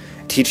world.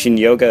 Teaching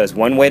yoga is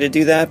one way to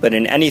do that, but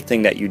in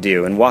anything that you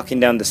do, and walking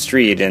down the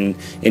street, and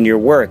in your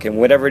work, and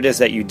whatever it is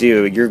that you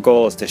do, your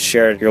goal is to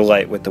share your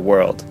light with the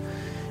world.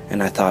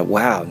 And I thought,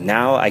 wow,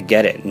 now I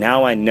get it.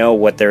 Now I know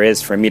what there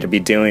is for me to be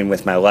doing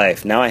with my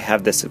life. Now I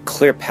have this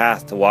clear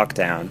path to walk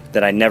down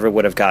that I never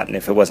would have gotten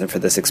if it wasn't for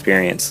this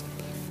experience.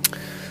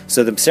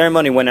 So the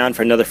ceremony went on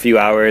for another few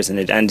hours, and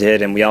it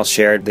ended, and we all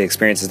shared the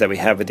experiences that we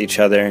had with each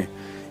other.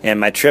 And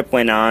my trip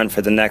went on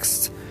for the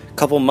next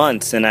couple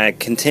months, and I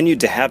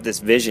continued to have this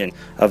vision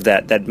of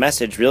that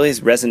message really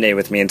resonated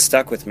with me and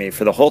stuck with me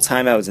for the whole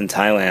time I was in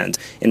Thailand.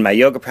 In my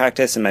yoga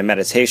practice and my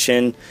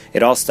meditation,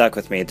 it all stuck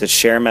with me to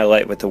share my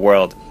light with the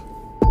world.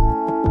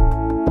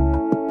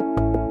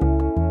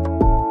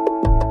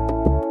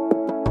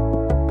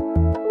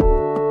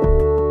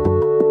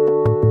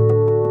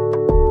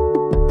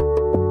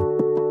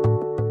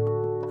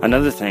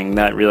 Another thing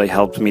that really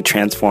helped me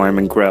transform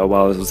and grow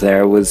while I was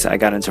there was I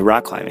got into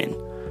rock climbing.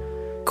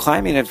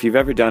 Climbing, if you've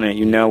ever done it,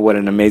 you know what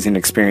an amazing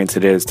experience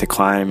it is to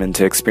climb and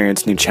to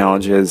experience new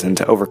challenges and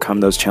to overcome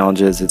those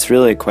challenges. It's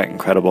really quite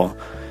incredible.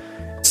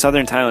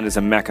 Southern Thailand is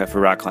a mecca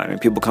for rock climbing.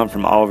 People come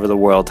from all over the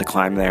world to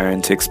climb there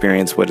and to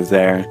experience what is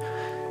there.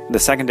 The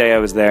second day I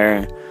was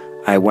there,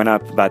 I went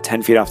up about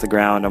 10 feet off the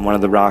ground on one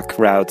of the rock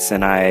routes,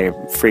 and I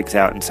freaked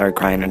out and started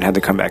crying and had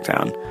to come back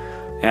down.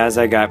 As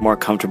I got more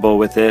comfortable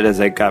with it, as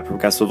I got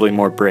progressively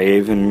more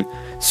brave and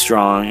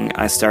strong,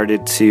 I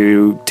started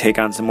to take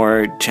on some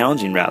more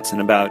challenging routes. And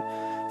about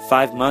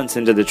 5 months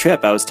into the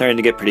trip, I was starting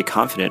to get pretty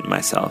confident in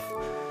myself.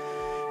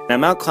 And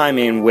I'm out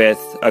climbing with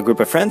a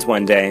group of friends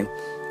one day.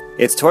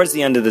 It's towards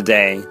the end of the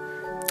day,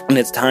 and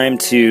it's time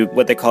to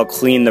what they call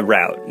clean the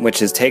route,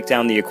 which is take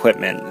down the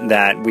equipment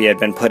that we had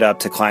been put up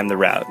to climb the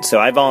route. So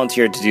I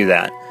volunteered to do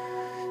that.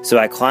 So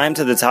I climbed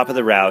to the top of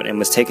the route and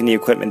was taking the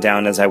equipment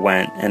down as I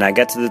went, and I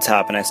get to the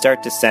top and I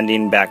start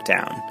descending back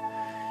down.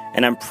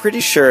 And I'm pretty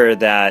sure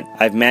that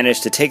I've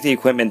managed to take the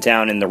equipment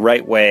down in the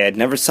right way.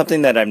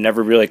 Something that I've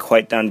never really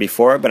quite done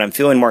before, but I'm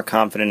feeling more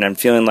confident. I'm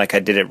feeling like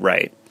I did it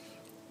right.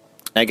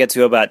 I get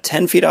to about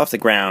 10 feet off the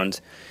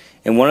ground,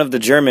 and one of the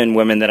German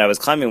women that I was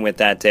climbing with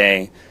that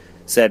day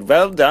said,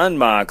 "Well done,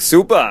 Mark,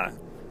 super."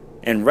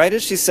 And right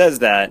as she says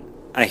that,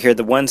 I hear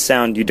the one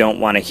sound you don't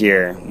want to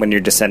hear when you're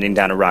descending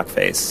down a rock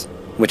face,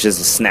 which is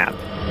a snap.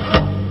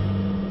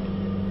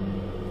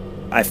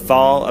 I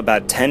fall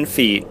about 10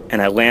 feet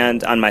and I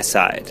land on my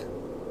side.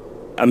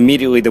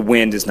 Immediately the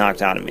wind is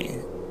knocked out of me.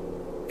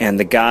 And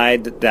the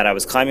guide that I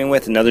was climbing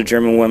with, another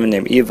German woman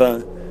named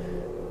Eva,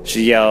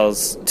 she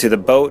yells to the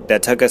boat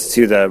that took us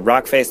to the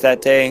rock face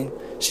that day.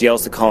 She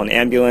yells to call an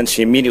ambulance.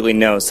 She immediately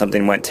knows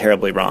something went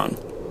terribly wrong.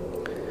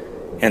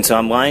 And so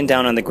I'm lying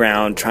down on the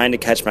ground trying to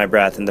catch my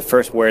breath, and the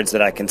first words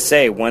that I can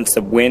say once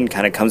the wind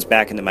kind of comes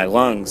back into my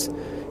lungs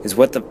is,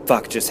 "What the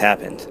fuck just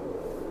happened?"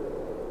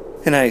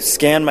 And I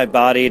scan my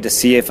body to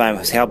see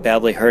how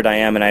badly hurt I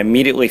am, and I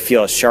immediately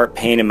feel a sharp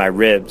pain in my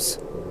ribs.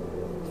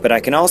 But I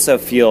can also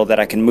feel that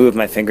I can move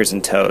my fingers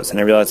and toes, and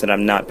I realize that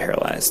I'm not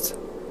paralyzed.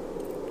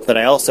 But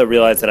I also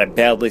realize that I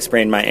badly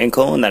sprained my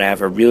ankle and that I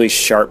have a really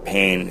sharp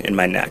pain in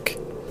my neck.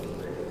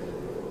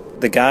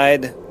 The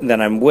guide that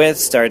I'm with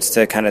starts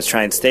to kind of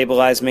try and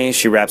stabilize me.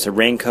 She wraps a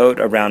raincoat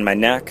around my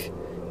neck,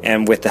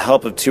 and with the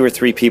help of 2 or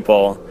 3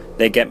 people,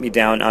 they get me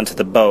down onto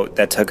the boat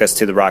that took us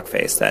to the rock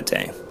face that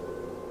day.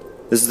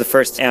 This is the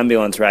first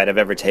ambulance ride I've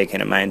ever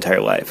taken in my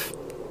entire life.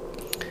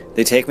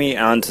 They take me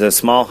onto a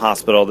small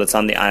hospital that's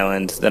on the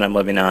island that I'm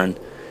living on,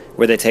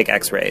 where they take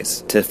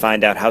x-rays to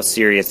find out how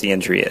serious the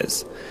injury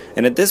is.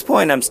 And at this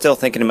point, I'm still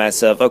thinking to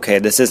myself, okay,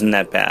 this isn't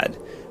that bad.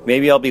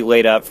 Maybe I'll be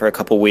laid up for a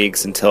couple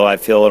weeks until I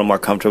feel a little more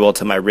comfortable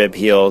till my rib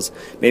heals.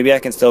 Maybe I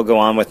can still go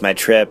on with my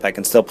trip. I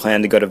can still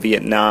plan to go to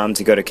Vietnam,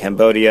 to go to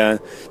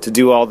Cambodia, to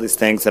do all these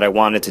things that I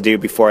wanted to do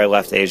before I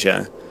left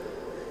Asia.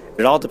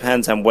 It all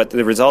depends on what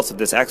the results of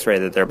this x-ray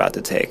that they're about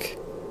to take.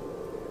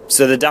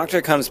 So the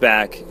doctor comes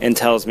back and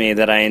tells me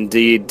that I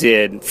indeed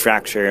did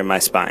fracture my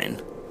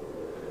spine.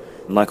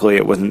 Luckily,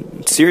 it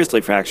wasn't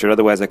seriously fractured,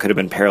 otherwise I could have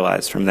been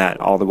paralyzed from that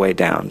all the way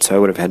down, so I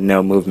would have had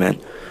no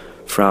movement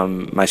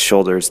from my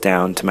shoulders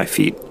down to my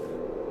feet.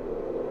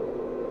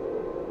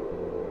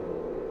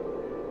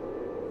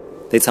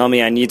 They tell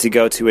me I need to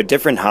go to a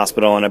different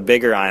hospital on a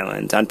bigger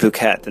island, on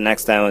Phuket, the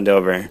next island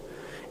over,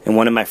 and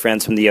one of my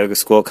friends from the yoga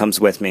school comes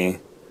with me,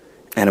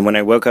 and when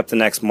I woke up the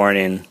next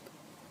morning,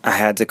 I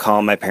had to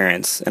call my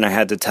parents, and I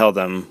had to tell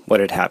them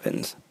what had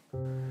happened.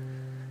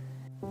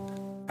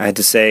 I had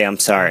to say, I'm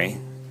sorry.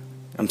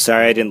 I'm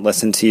sorry I didn't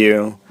listen to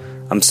you.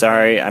 I'm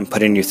sorry I'm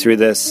putting you through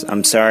this.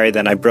 I'm sorry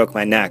that I broke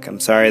my neck. I'm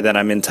sorry that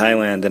I'm in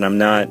Thailand and I'm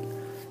not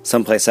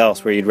someplace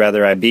else where you'd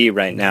rather I be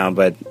right now,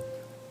 but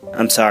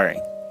I'm sorry.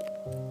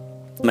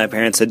 My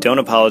parents said, don't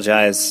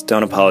apologize,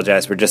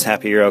 we're just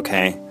happy you're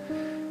okay.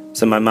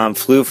 So my mom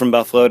flew from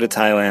Buffalo to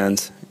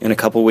Thailand, and a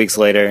couple weeks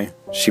later,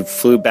 she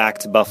flew back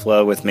to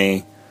Buffalo with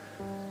me.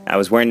 I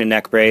was wearing a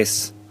neck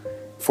brace.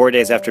 4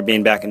 days after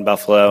being back in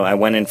Buffalo, I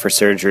went in for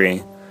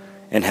surgery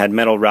and had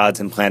metal rods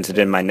implanted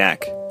in my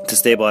neck to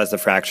stabilize the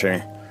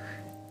fracture.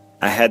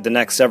 I had the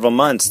next several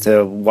months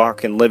to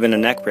walk and live in a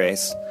neck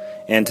brace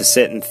and to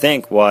sit and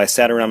think while I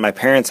sat around my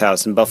parents'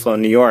 house in Buffalo,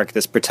 New York,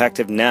 this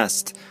protective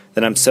nest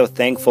that I'm so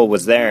thankful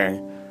was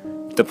there,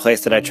 the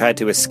place that I tried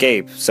to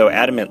escape so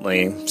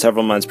adamantly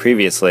several months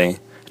previously.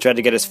 I tried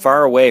to get as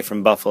far away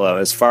from Buffalo,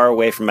 as far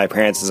away from my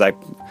parents as I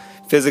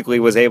physically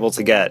was able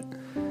to get.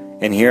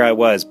 And here I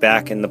was,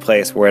 back in the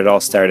place where it all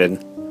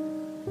started.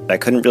 I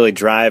couldn't really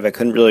drive, I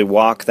couldn't really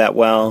walk that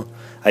well.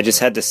 I just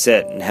had to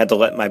sit and had to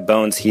let my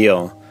bones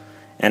heal.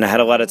 And I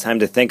had a lot of time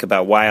to think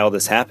about why all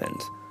this happened.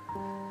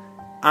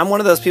 I'm one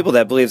of those people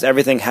that believes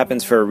everything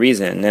happens for a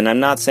reason, and I'm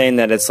not saying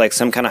that it's like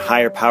some kind of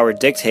higher power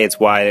dictates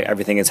why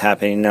everything is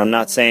happening. I'm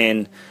not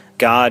saying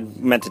God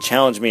meant to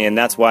challenge me and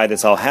that's why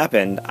this all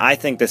happened. I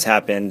think this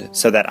happened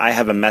so that I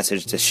have a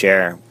message to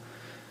share.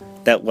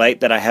 That light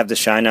that I have to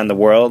shine on the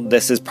world,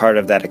 this is part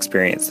of that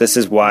experience. This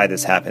is why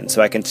this happened,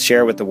 so I can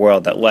share with the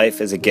world that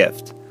life is a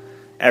gift.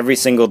 Every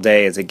single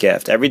day is a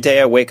gift. Every day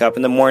I wake up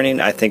in the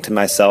morning, I think to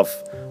myself,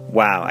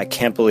 wow, I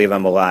can't believe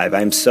I'm alive.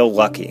 I'm so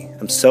lucky.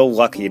 I'm so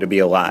lucky to be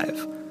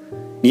alive.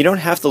 You don't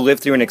have to live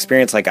through an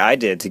experience like I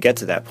did to get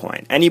to that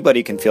point.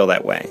 Anybody can feel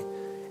that way.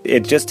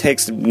 It just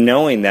takes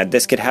knowing that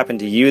this could happen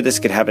to you, this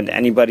could happen to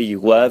anybody you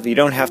love. You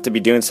don't have to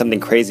be doing something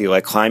crazy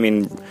like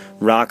climbing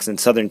rocks in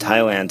southern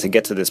Thailand to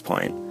get to this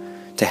point.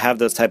 To have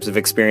those types of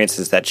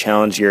experiences that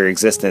challenge your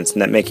existence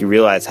and that make you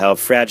realize how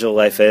fragile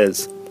life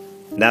is.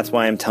 And that's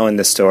why I'm telling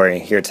this story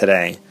here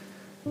today.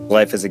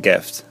 Life is a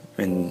gift,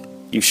 and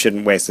you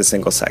shouldn't waste a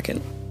single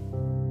second.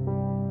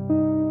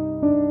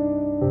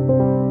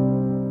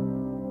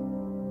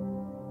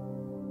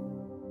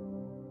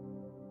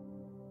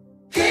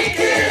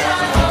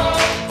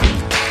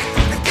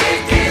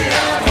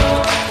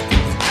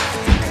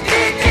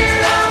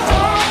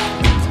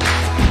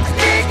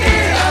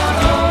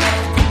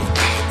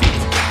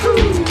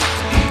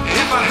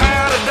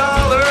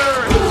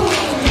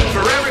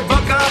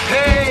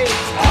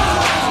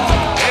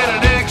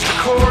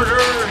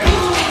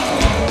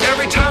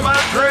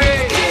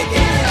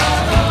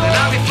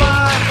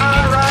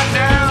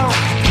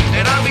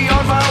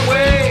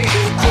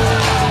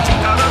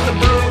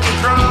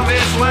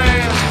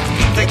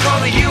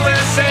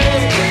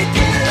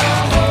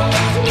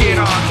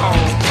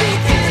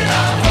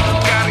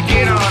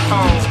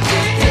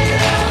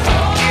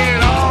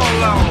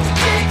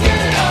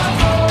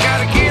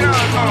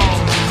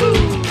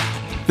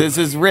 This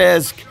is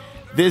Risk.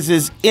 This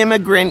is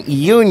Immigrant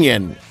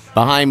Union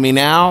behind me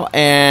now,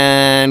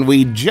 and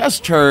we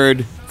just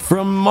heard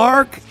from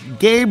Mark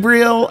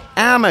Gabriel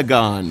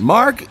Amagon.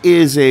 Mark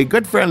is a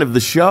good friend of the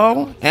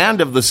show and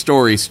of the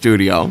Story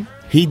Studio.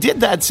 He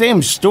did that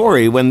same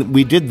story when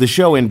we did the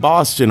show in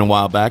Boston a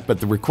while back, but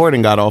the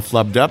recording got all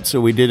flubbed up,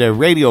 so we did a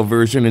radio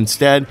version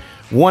instead.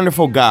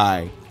 Wonderful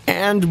guy.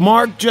 And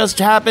Mark just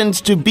happens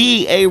to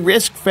be a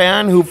Risk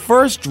fan who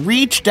first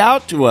reached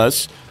out to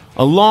us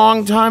a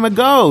long time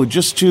ago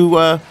just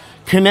to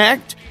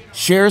connect,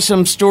 share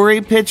some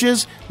story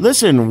pitches.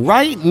 Listen,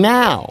 right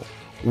now,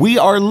 we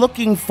are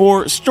looking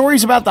for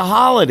stories about the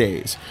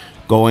holidays.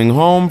 Going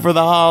home for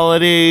the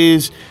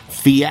holidays,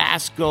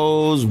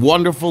 fiascos,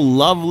 wonderful,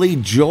 lovely,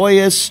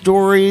 joyous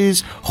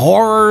stories,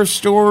 horror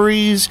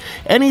stories,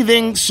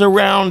 anything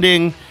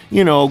surrounding,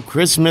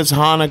 Christmas,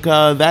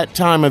 Hanukkah, that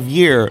time of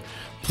year.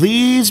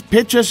 Please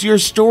pitch us your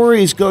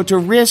stories. Go to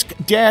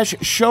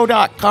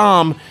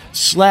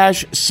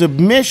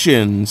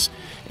risk-show.com/submissions,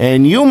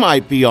 and you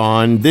might be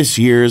on this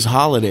year's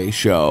holiday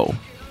show.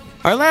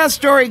 Our last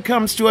story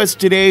comes to us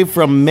today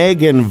from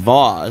Megan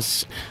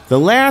Voss. The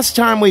last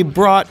time we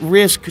brought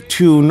Risk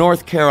to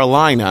North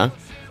Carolina,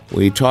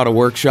 we taught a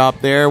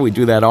workshop there. We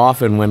do that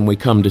often when we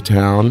come to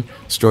town,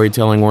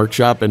 storytelling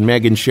workshop, and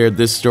Megan shared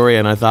this story,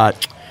 and I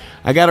thought,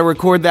 I got to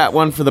record that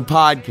one for the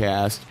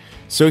podcast.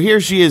 So here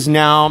she is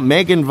now,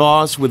 Megan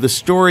Voss, with a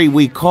story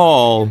we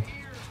call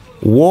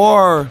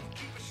War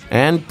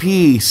and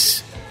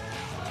Peace.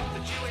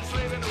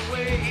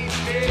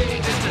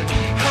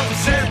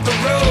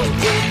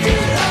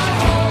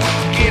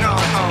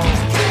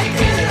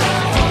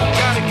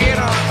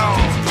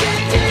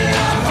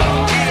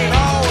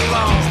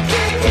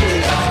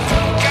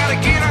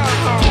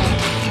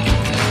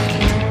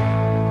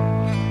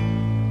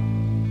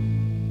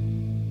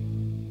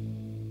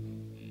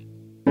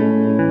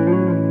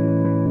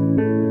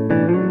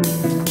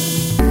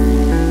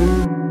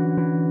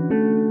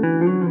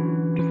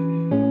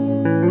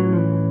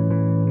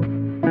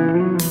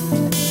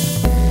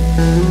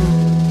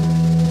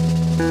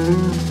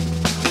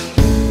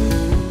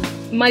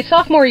 My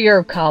sophomore year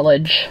of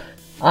college,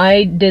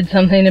 I did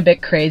something a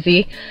bit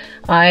crazy.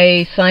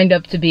 I signed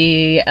up to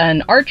be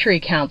an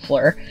archery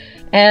counselor,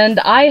 and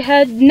I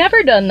had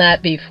never done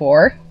that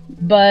before,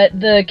 but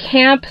the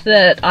camp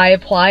that I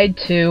applied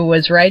to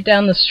was right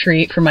down the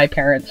street from my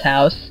parents'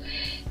 house,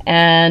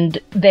 and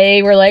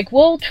they were like,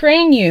 we'll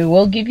train you,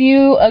 we'll give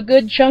you a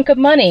good chunk of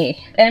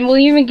money, and we'll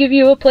even give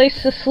you a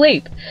place to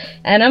sleep.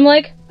 And I'm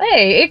like,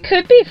 hey, it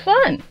could be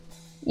fun.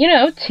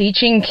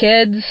 Teaching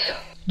kids,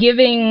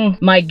 giving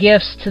my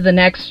gifts to the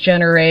next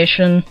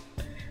generation,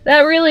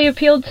 that really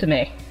appealed to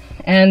me.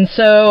 And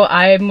so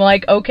I'm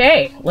like,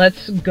 okay,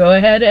 let's go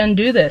ahead and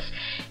do this,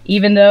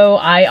 even though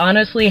I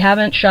honestly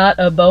haven't shot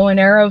a bow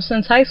and arrow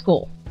since high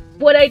school.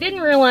 What I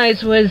didn't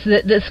realize was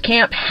that this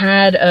camp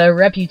had a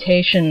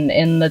reputation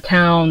in the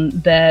town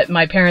that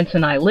my parents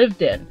and I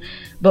lived in,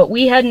 but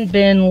we hadn't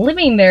been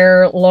living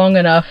there long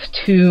enough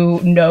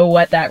to know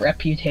what that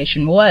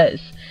reputation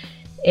was.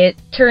 It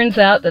turns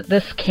out that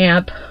this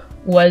camp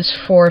was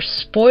for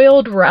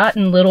spoiled,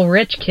 rotten little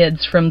rich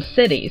kids from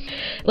cities.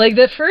 Like,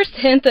 the first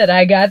hint that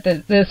I got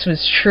that this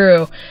was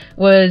true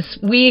was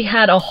we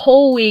had a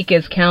whole week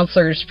as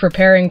counselors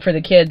preparing for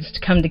the kids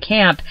to come to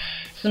camp.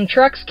 Some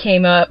trucks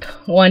came up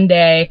one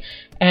day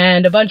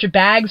and a bunch of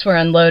bags were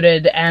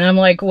unloaded, and I'm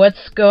like,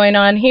 what's going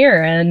on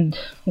here? And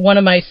one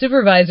of my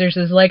supervisors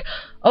is like,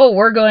 oh,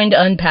 we're going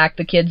to unpack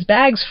the kids'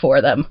 bags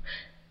for them.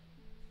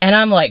 And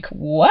I'm like,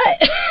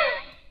 what?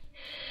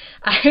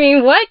 I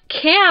mean, what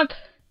camp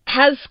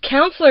has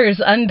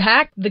counselors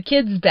unpack the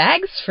kids'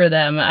 bags for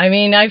them? I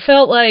mean, I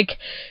felt like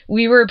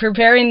we were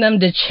preparing them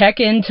to check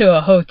into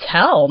a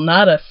hotel,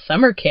 not a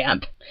summer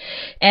camp.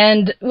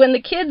 And when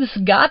the kids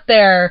got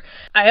there,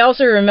 I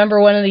also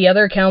remember one of the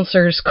other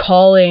counselors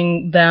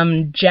calling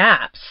them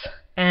Japs.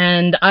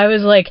 And I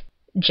was like,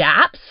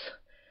 Japs?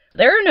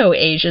 There are no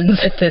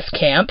Asians at this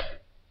camp.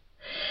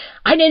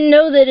 I didn't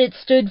know that it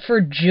stood for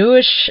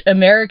Jewish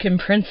American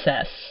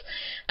Princess.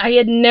 I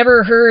had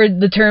never heard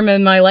the term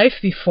in my life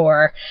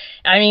before.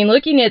 I mean,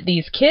 looking at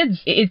these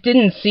kids, it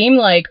didn't seem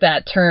like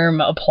that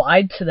term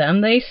applied to them.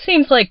 They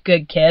seemed like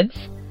good kids.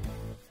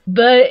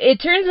 But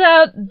it turns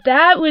out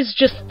that was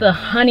just the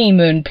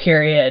honeymoon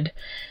period.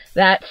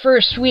 That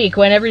first week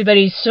when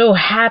everybody's so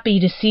happy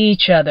to see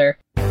each other.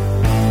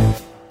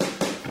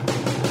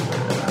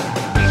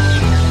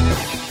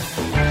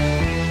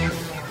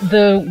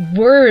 The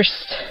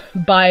worst,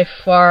 by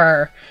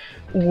far,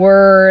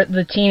 were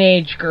the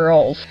teenage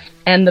girls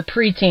and the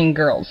preteen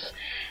girls.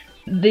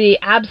 The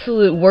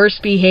absolute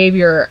worst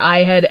behavior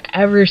I had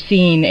ever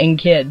seen in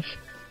kids.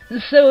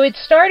 So it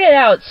started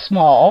out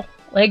small.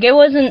 Like, it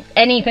wasn't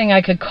anything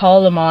I could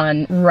call them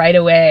on right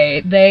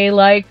away. They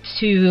liked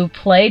to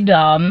play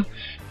dumb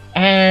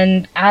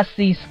and ask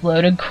these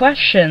loaded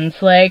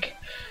questions like,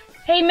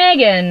 hey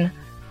Megan,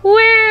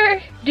 where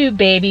do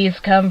babies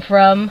come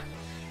from?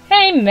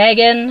 Hey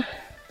Megan,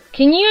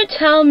 can you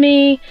tell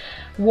me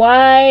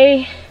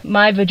why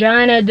my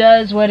vagina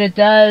does what it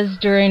does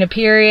during a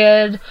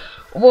period?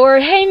 Or,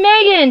 hey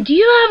Megan, do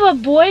you have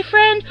a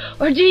boyfriend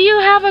or do you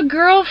have a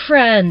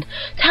girlfriend?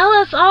 Tell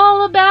us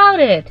all about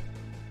it.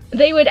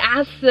 They would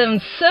ask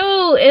them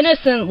so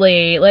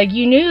innocently, like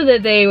you knew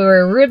that they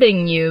were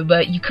ribbing you,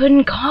 but you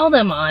couldn't call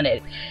them on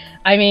it.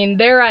 I mean,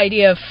 their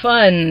idea of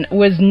fun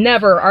was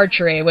never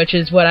archery, which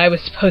is what I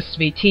was supposed to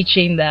be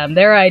teaching them.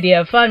 Their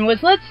idea of fun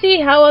was, let's see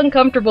how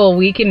uncomfortable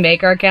we can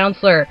make our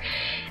counselor.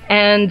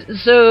 And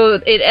so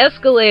it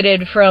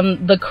escalated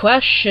from the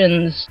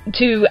questions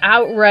to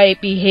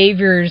outright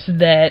behaviors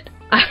that,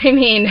 I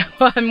mean,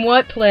 on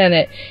what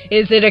planet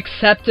is it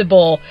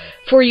acceptable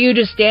for you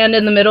to stand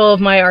in the middle of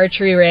my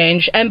archery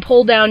range and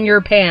pull down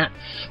your pants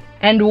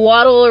and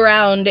waddle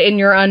around in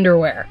your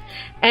underwear?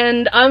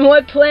 And on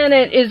what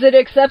planet is it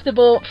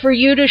acceptable for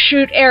you to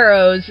shoot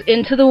arrows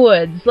into the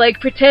woods, like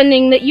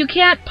pretending that you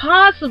can't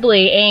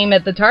possibly aim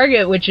at the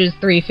target, which is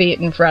 3 feet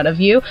in front of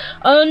you?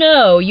 Oh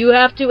no, you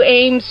have to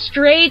aim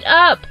straight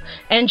up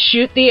and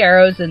shoot the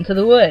arrows into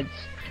the woods.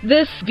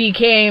 This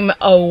became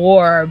a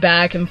war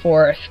back and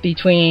forth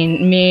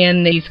between me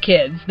and these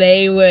kids.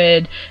 They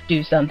would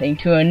do something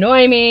to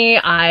annoy me,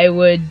 I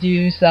would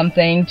do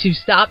something to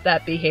stop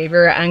that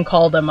behavior and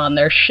call them on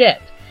their shit.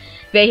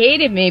 They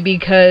hated me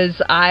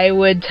because I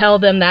would tell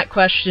them that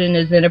question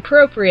is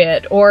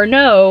inappropriate, or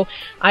no,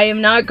 I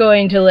am not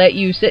going to let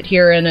you sit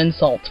here and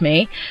insult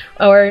me,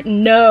 or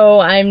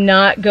no, I'm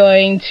not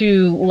going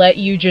to let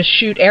you just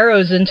shoot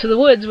arrows into the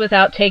woods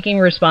without taking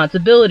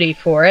responsibility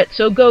for it,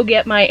 so go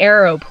get my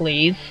arrow,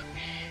 please.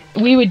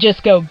 We would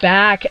just go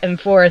back and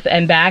forth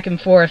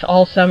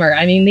all summer.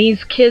 I mean,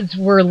 these kids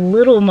were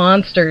little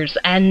monsters,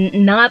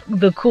 and not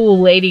the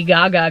cool Lady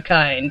Gaga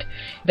kind.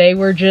 They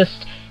were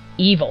just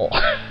evil.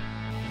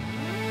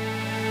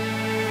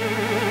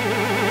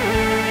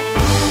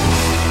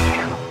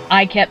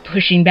 I kept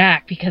pushing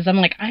back because I'm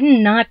like,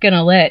 I'm not going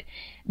to let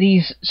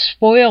these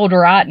spoiled,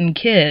 rotten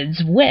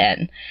kids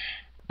win.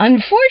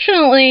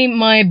 Unfortunately,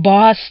 my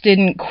boss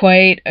didn't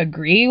quite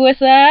agree with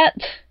that.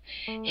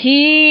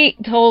 He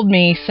told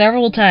me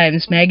several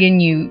times, Megan,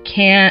 you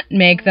can't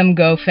make them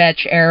go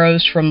fetch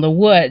arrows from the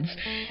woods.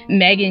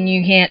 Megan,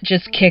 you can't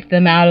just kick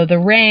them out of the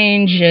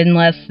range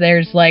unless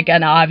there's like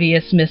an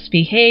obvious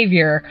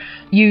misbehavior.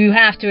 You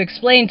have to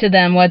explain to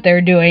them what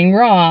they're doing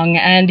wrong.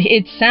 And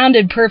it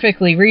sounded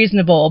perfectly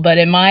reasonable, but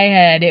in my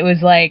head it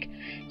was like,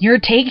 you're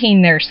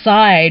taking their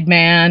side,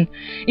 man.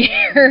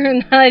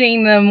 You're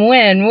letting them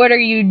win. What are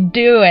you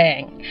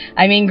doing?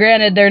 I mean,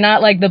 granted, they're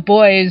not like the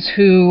boys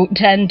who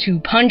tend to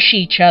punch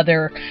each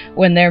other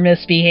when they're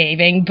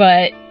misbehaving,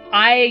 but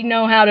I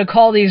know how to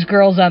call these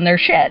girls on their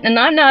shit, and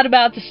I'm not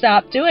about to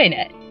stop doing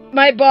it.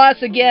 My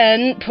boss,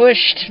 again,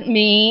 pushed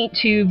me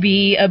to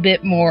be a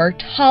bit more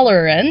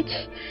tolerant.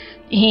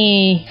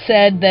 He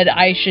said that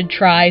I should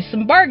try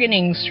some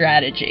bargaining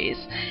strategies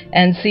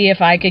and see if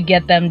I could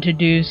get them to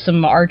do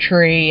some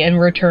archery in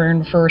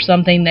return for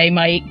something they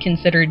might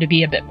consider to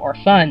be a bit more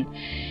fun.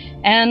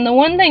 And the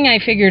one thing I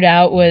figured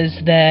out was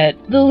that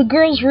the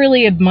girls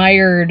really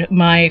admired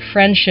my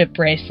friendship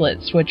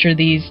bracelets, which are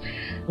these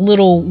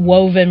little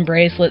woven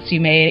bracelets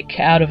you make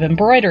out of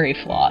embroidery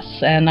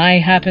floss, and I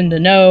happen to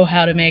know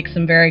how to make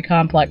some very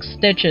complex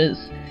stitches.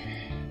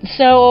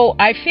 So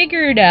I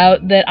figured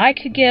out that I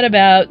could get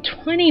about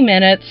 20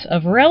 minutes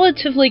of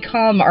relatively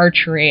calm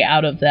archery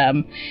out of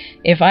them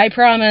if I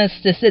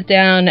promised to sit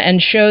down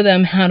and show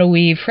them how to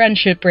weave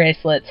friendship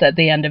bracelets at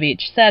the end of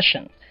each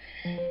session.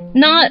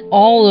 Not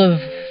all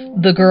of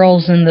the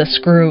girls in this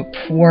group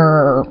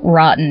were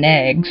rotten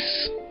eggs.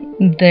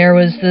 There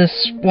was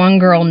this one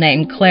girl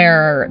named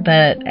Claire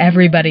that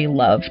everybody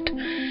loved.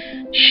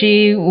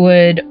 She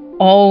would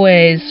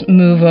always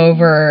move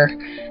over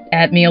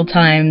at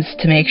mealtimes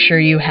to make sure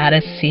you had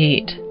a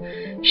seat.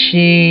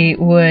 She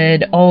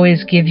would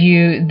always give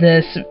you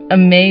this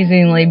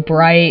amazingly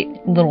bright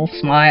little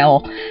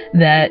smile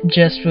that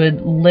just would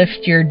lift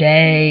your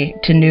day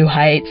to new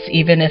heights,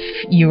 even if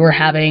you were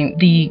having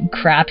the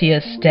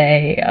crappiest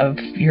day of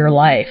your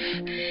life.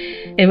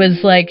 It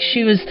was like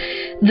she was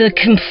the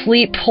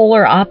complete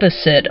polar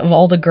opposite of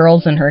all the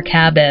girls in her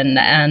cabin,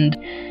 and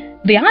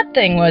the odd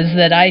thing was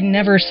that I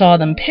never saw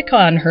them pick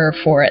on her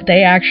for it.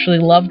 They actually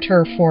loved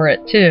her for it,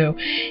 too.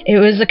 It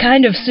was a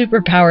kind of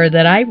superpower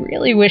that I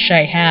really wish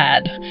I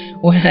had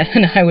when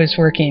I was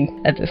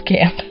working at this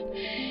camp.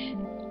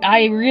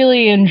 I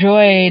really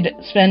enjoyed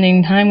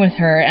spending time with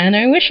her, and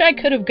I wish I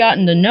could have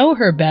gotten to know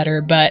her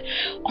better, but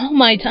all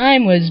my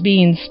time was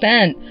being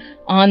spent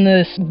on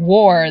this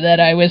war that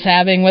I was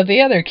having with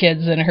the other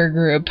kids in her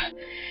group.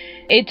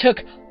 It took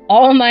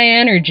all my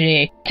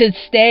energy to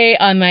stay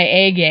on my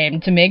A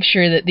game to make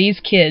sure that these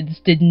kids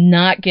did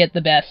not get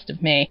the best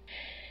of me.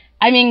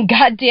 I mean,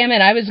 goddammit,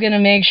 I was going to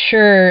make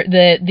sure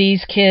that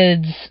these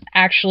kids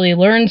actually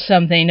learned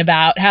something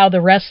about how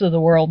the rest of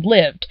the world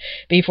lived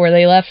before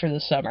they left for the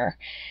summer.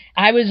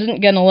 I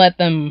wasn't going to let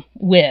them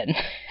win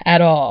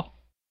at all.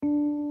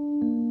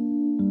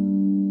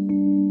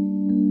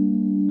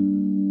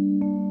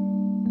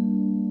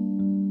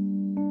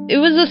 It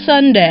was a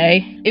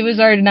Sunday. It was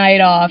our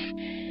night off.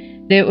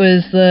 It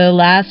was the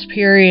last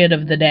period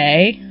of the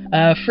day.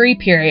 a free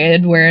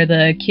period where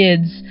the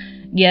kids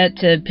get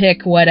to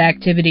pick what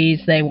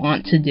activities they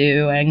want to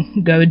do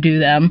and go do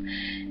them.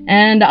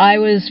 And I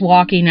was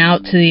walking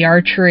out to the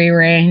archery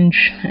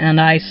range,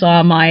 and I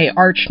saw my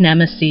arch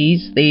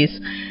nemesis, these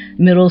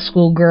middle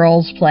school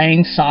girls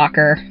playing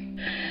soccer.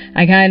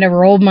 I kind of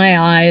rolled my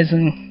eyes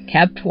and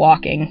kept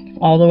walking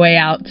all the way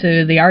out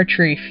to the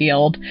archery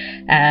field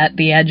at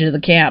the edge of the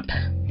camp.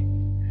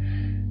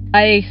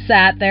 I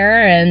sat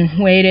there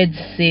and waited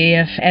to see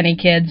if any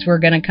kids were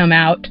going to come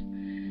out.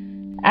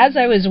 As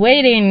I was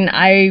waiting,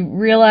 I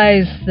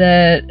realized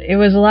that it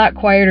was a lot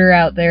quieter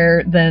out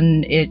there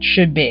than it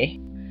should be.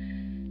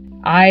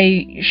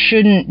 I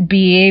shouldn't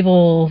be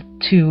able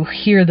to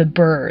hear the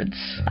birds.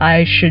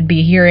 I should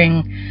be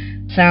hearing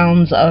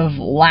sounds of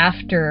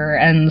laughter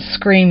and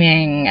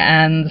screaming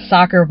and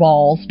soccer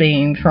balls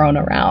being thrown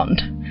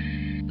around.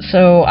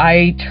 So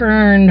I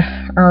turned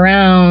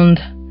around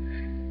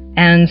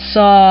and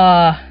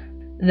saw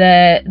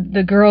that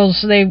the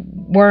girls, they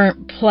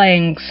weren't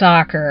playing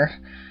soccer.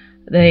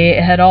 They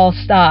had all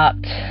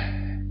stopped,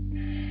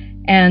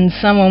 and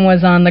someone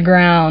was on the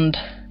ground.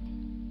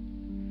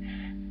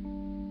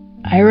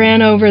 I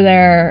ran over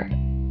there,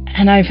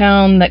 and I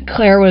found that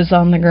Claire was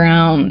on the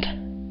ground.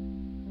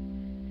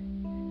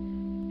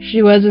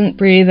 She wasn't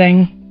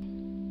breathing.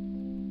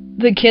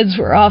 The kids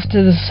were off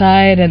to the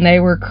side, and they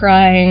were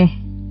crying.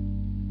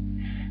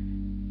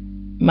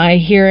 My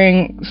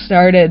hearing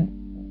started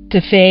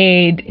to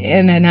fade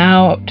in and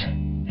out.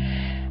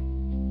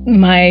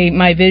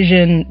 My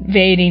vision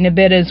fading a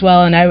bit as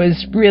well, and I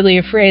was really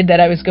afraid that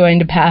I was going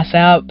to pass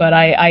out, but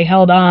I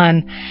held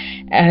on,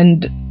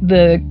 and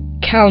the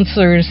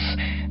counselors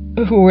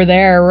who were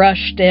there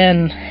rushed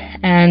in,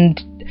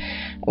 and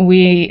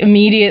we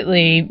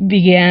immediately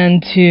began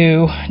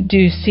to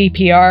do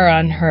CPR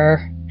on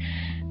her.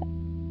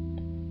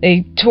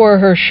 They tore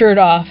her shirt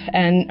off,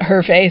 and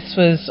her face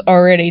was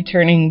already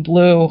turning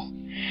blue.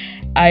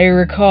 I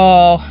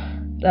recall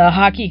the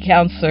hockey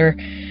counselor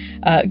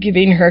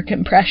giving her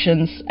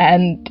compressions,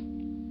 and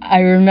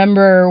I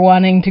remember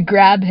wanting to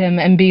grab him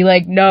and be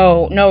like,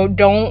 no,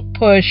 don't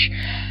push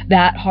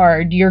that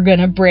hard. You're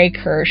gonna break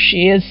her.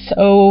 She is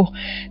so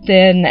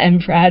thin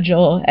and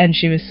fragile, and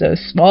she was so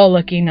small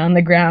looking on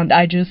the ground.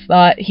 I just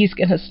thought, he's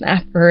gonna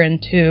snap her in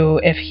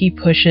two if he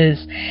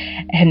pushes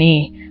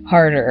any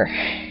harder.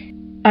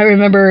 I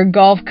remember a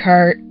golf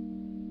cart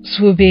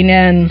swooping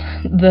in.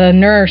 The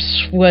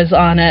nurse was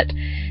on it,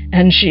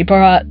 and she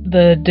brought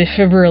the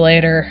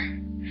defibrillator.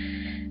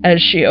 As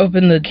she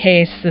opened the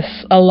case,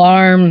 this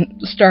alarm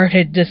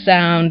started to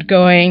sound,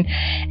 going,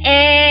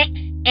 and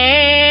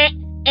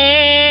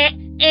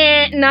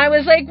I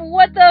was like,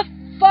 what the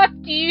fuck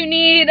do you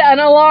need an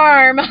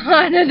alarm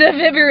on a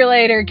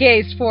defibrillator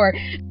case for?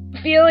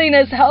 Feeling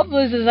as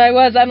helpless as I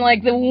was, I'm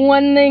like, the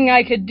one thing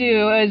I could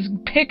do is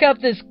pick up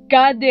this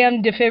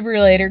goddamn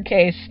defibrillator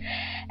case,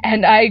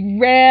 and I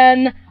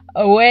ran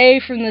away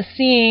from the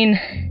scene,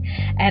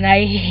 and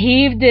I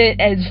heaved it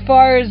as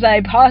far as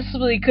I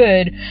possibly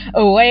could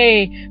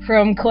away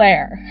from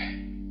Claire.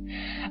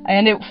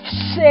 And it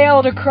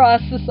sailed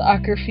across the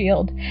soccer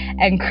field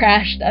and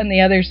crashed on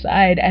the other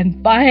side,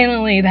 and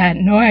finally that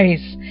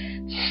noise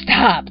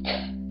stopped.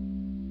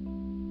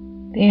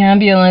 The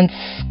ambulance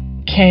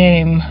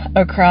came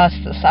across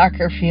the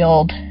soccer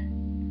field,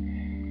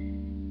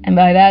 and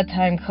by that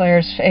time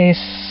Claire's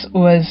face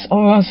was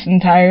almost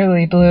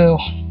entirely blue.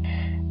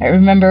 I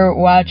remember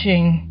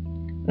watching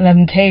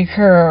them take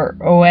her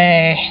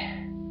away.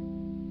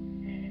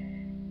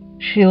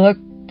 She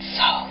looked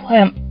so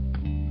limp.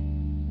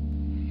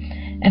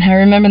 And I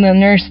remember the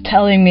nurse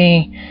telling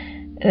me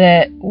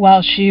that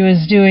while she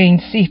was doing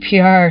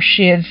CPR,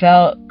 she had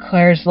felt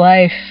Claire's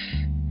life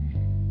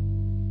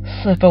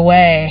slip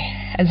away.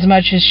 As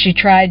much as she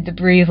tried to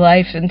breathe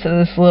life into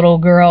this little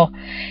girl,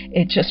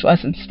 it just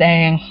wasn't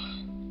staying.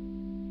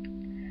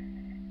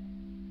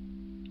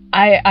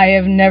 I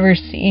have never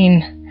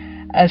seen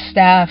a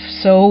staff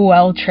so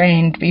well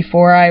trained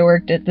before I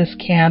worked at this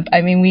camp.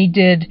 I mean, we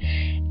did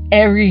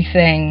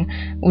everything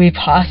we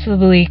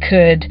possibly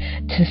could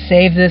to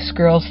save this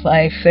girl's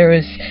life. There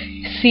was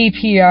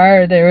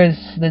CPR, there was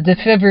the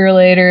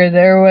defibrillator,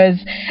 there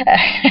was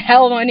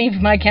hell, many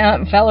of my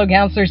fellow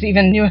counselors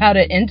even knew how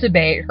to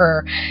intubate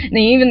her. And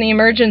even the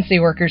emergency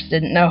workers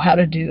didn't know how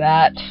to do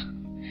that.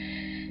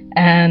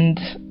 And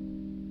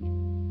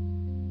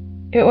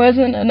it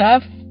wasn't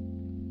enough.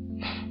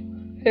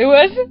 It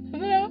wasn't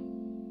enough.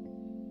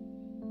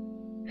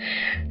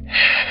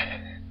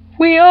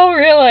 We all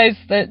realized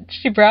that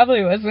she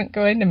probably wasn't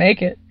going to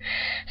make it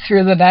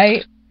through the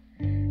night,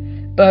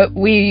 but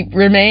we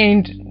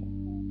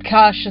remained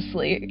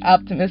cautiously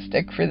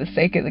optimistic for the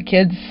sake of the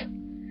kids.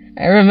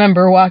 I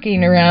remember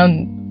walking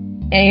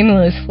around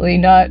aimlessly,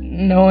 not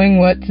knowing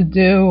what to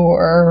do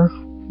or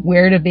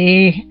where to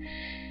be,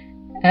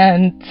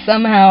 and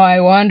somehow I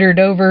wandered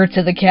over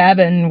to the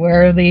cabin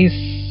where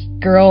these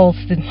girls,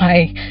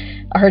 my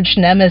arch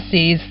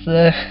nemesis,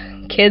 the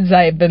kids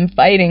I had been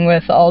fighting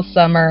with all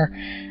summer,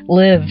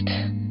 lived.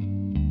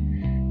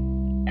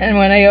 And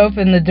when I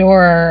opened the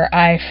door,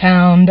 I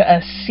found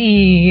a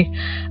sea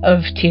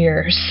of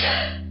tears.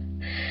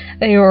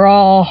 They were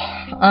all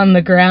on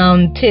the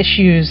ground,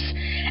 tissues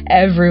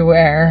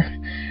everywhere,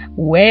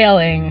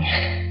 wailing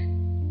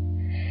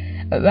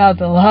about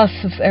the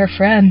loss of their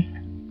friend.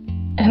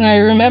 And I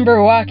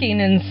remember walking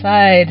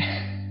inside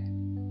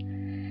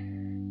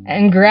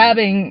and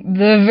grabbing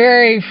the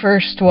very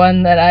first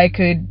one that I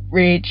could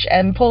reach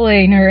and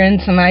pulling her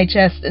into my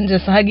chest and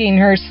just hugging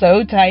her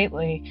so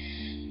tightly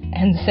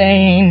and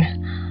saying,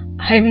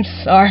 "I'm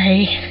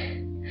sorry.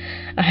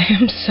 I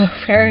am so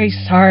very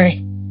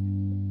sorry."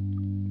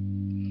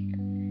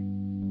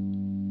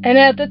 And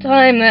at the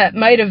time, that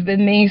might have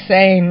been me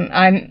saying,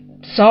 "I'm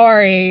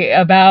sorry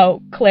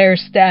about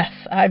Claire's death.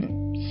 I'm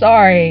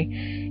sorry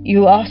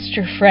you lost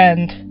your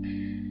friend."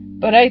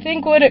 But I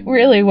think what it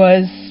really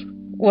was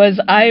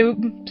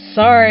I'm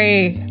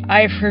sorry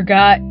I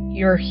forgot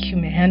your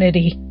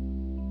humanity.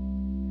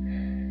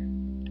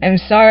 I'm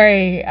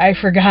sorry I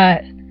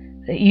forgot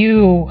that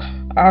you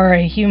are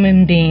a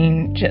human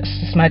being just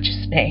as much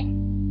as me.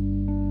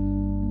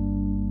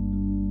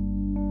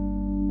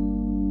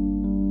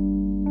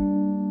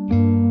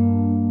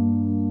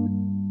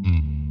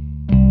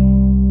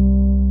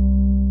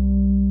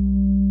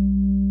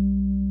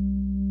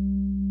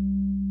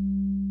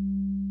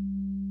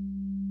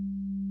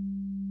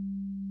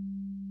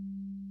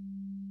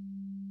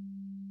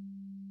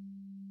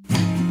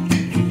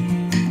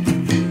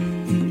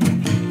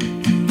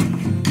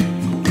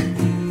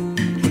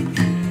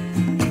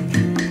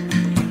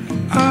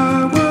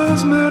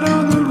 Met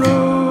on the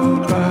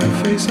road by a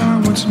face I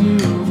once knew.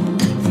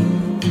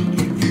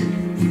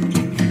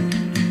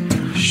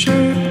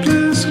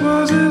 Shapeless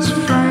was his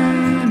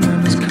frame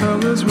and his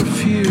colors were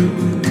few.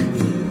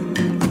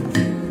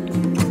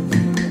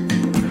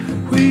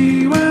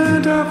 We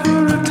went out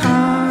for a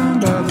time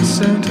by the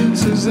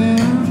sentences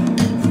end,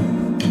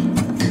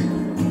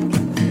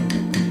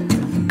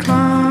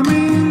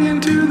 climbing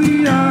into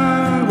the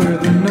eye where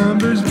the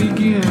numbers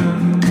begin.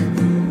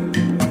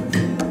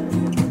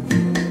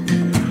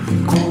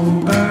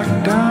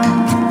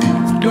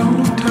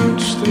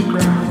 The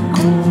ground,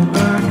 go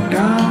back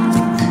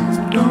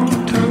down,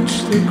 don't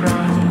touch the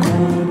ground,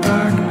 go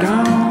back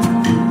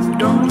down,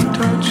 don't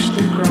touch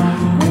the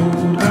ground, go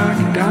back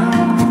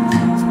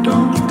down,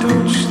 don't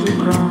touch the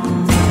ground.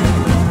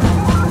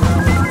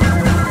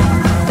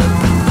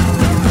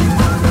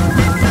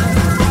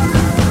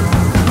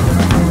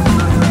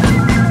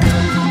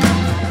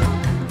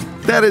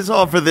 That is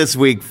all for this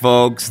week,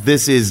 folks.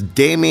 This is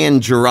Damien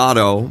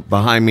Jurado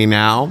behind me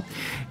now.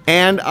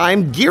 And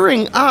I'm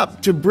gearing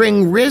up to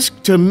bring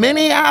Risk to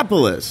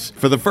Minneapolis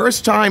for the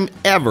first time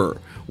ever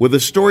with a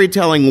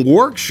storytelling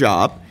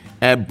workshop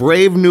at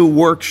Brave New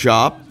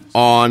Workshop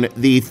on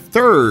the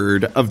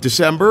 3rd of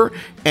December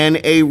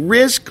and a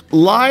Risk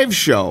live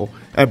show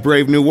at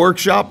Brave New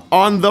Workshop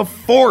on the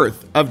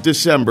 4th of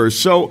December.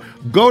 So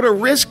go to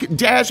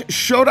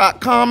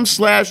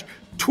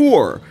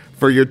risk-show.com/tour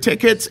for your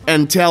tickets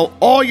and tell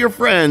all your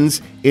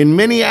friends in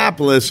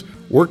Minneapolis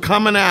we're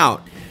coming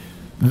out.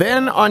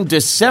 Then on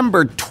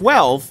December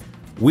 12th,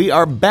 we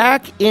are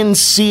back in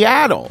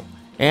Seattle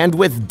and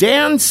with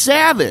Dan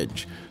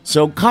Savage.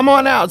 So come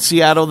on out,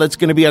 Seattle. That's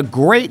going to be a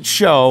great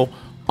show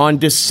on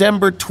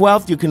December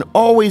 12th. You can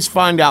always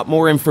find out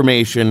more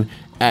information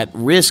at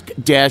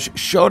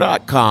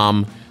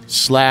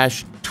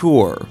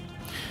risk-show.com/tour.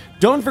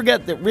 Don't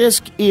forget that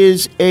Risk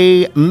is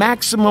a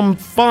Maximum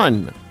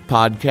Fun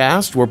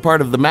podcast. We're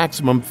part of the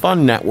Maximum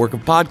Fun network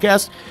of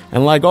podcasts,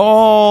 and like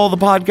all the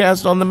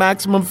podcasts on the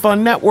Maximum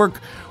Fun network,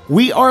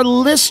 we are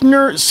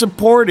listener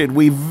supported.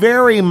 We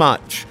very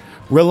much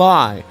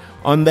rely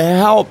on the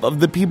help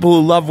of the people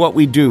who love what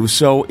we do.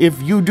 So if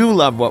you do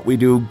love what we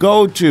do,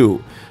 go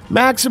to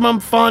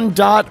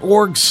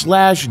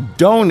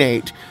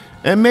MaximumFun.org/donate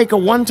and make a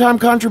one-time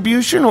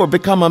contribution or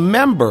become a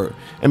member,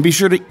 and be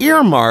sure to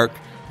earmark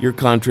your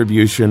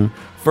contribution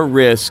for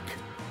Risk.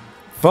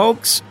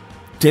 Folks,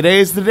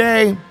 today's the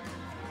day.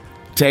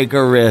 Take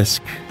a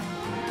risk.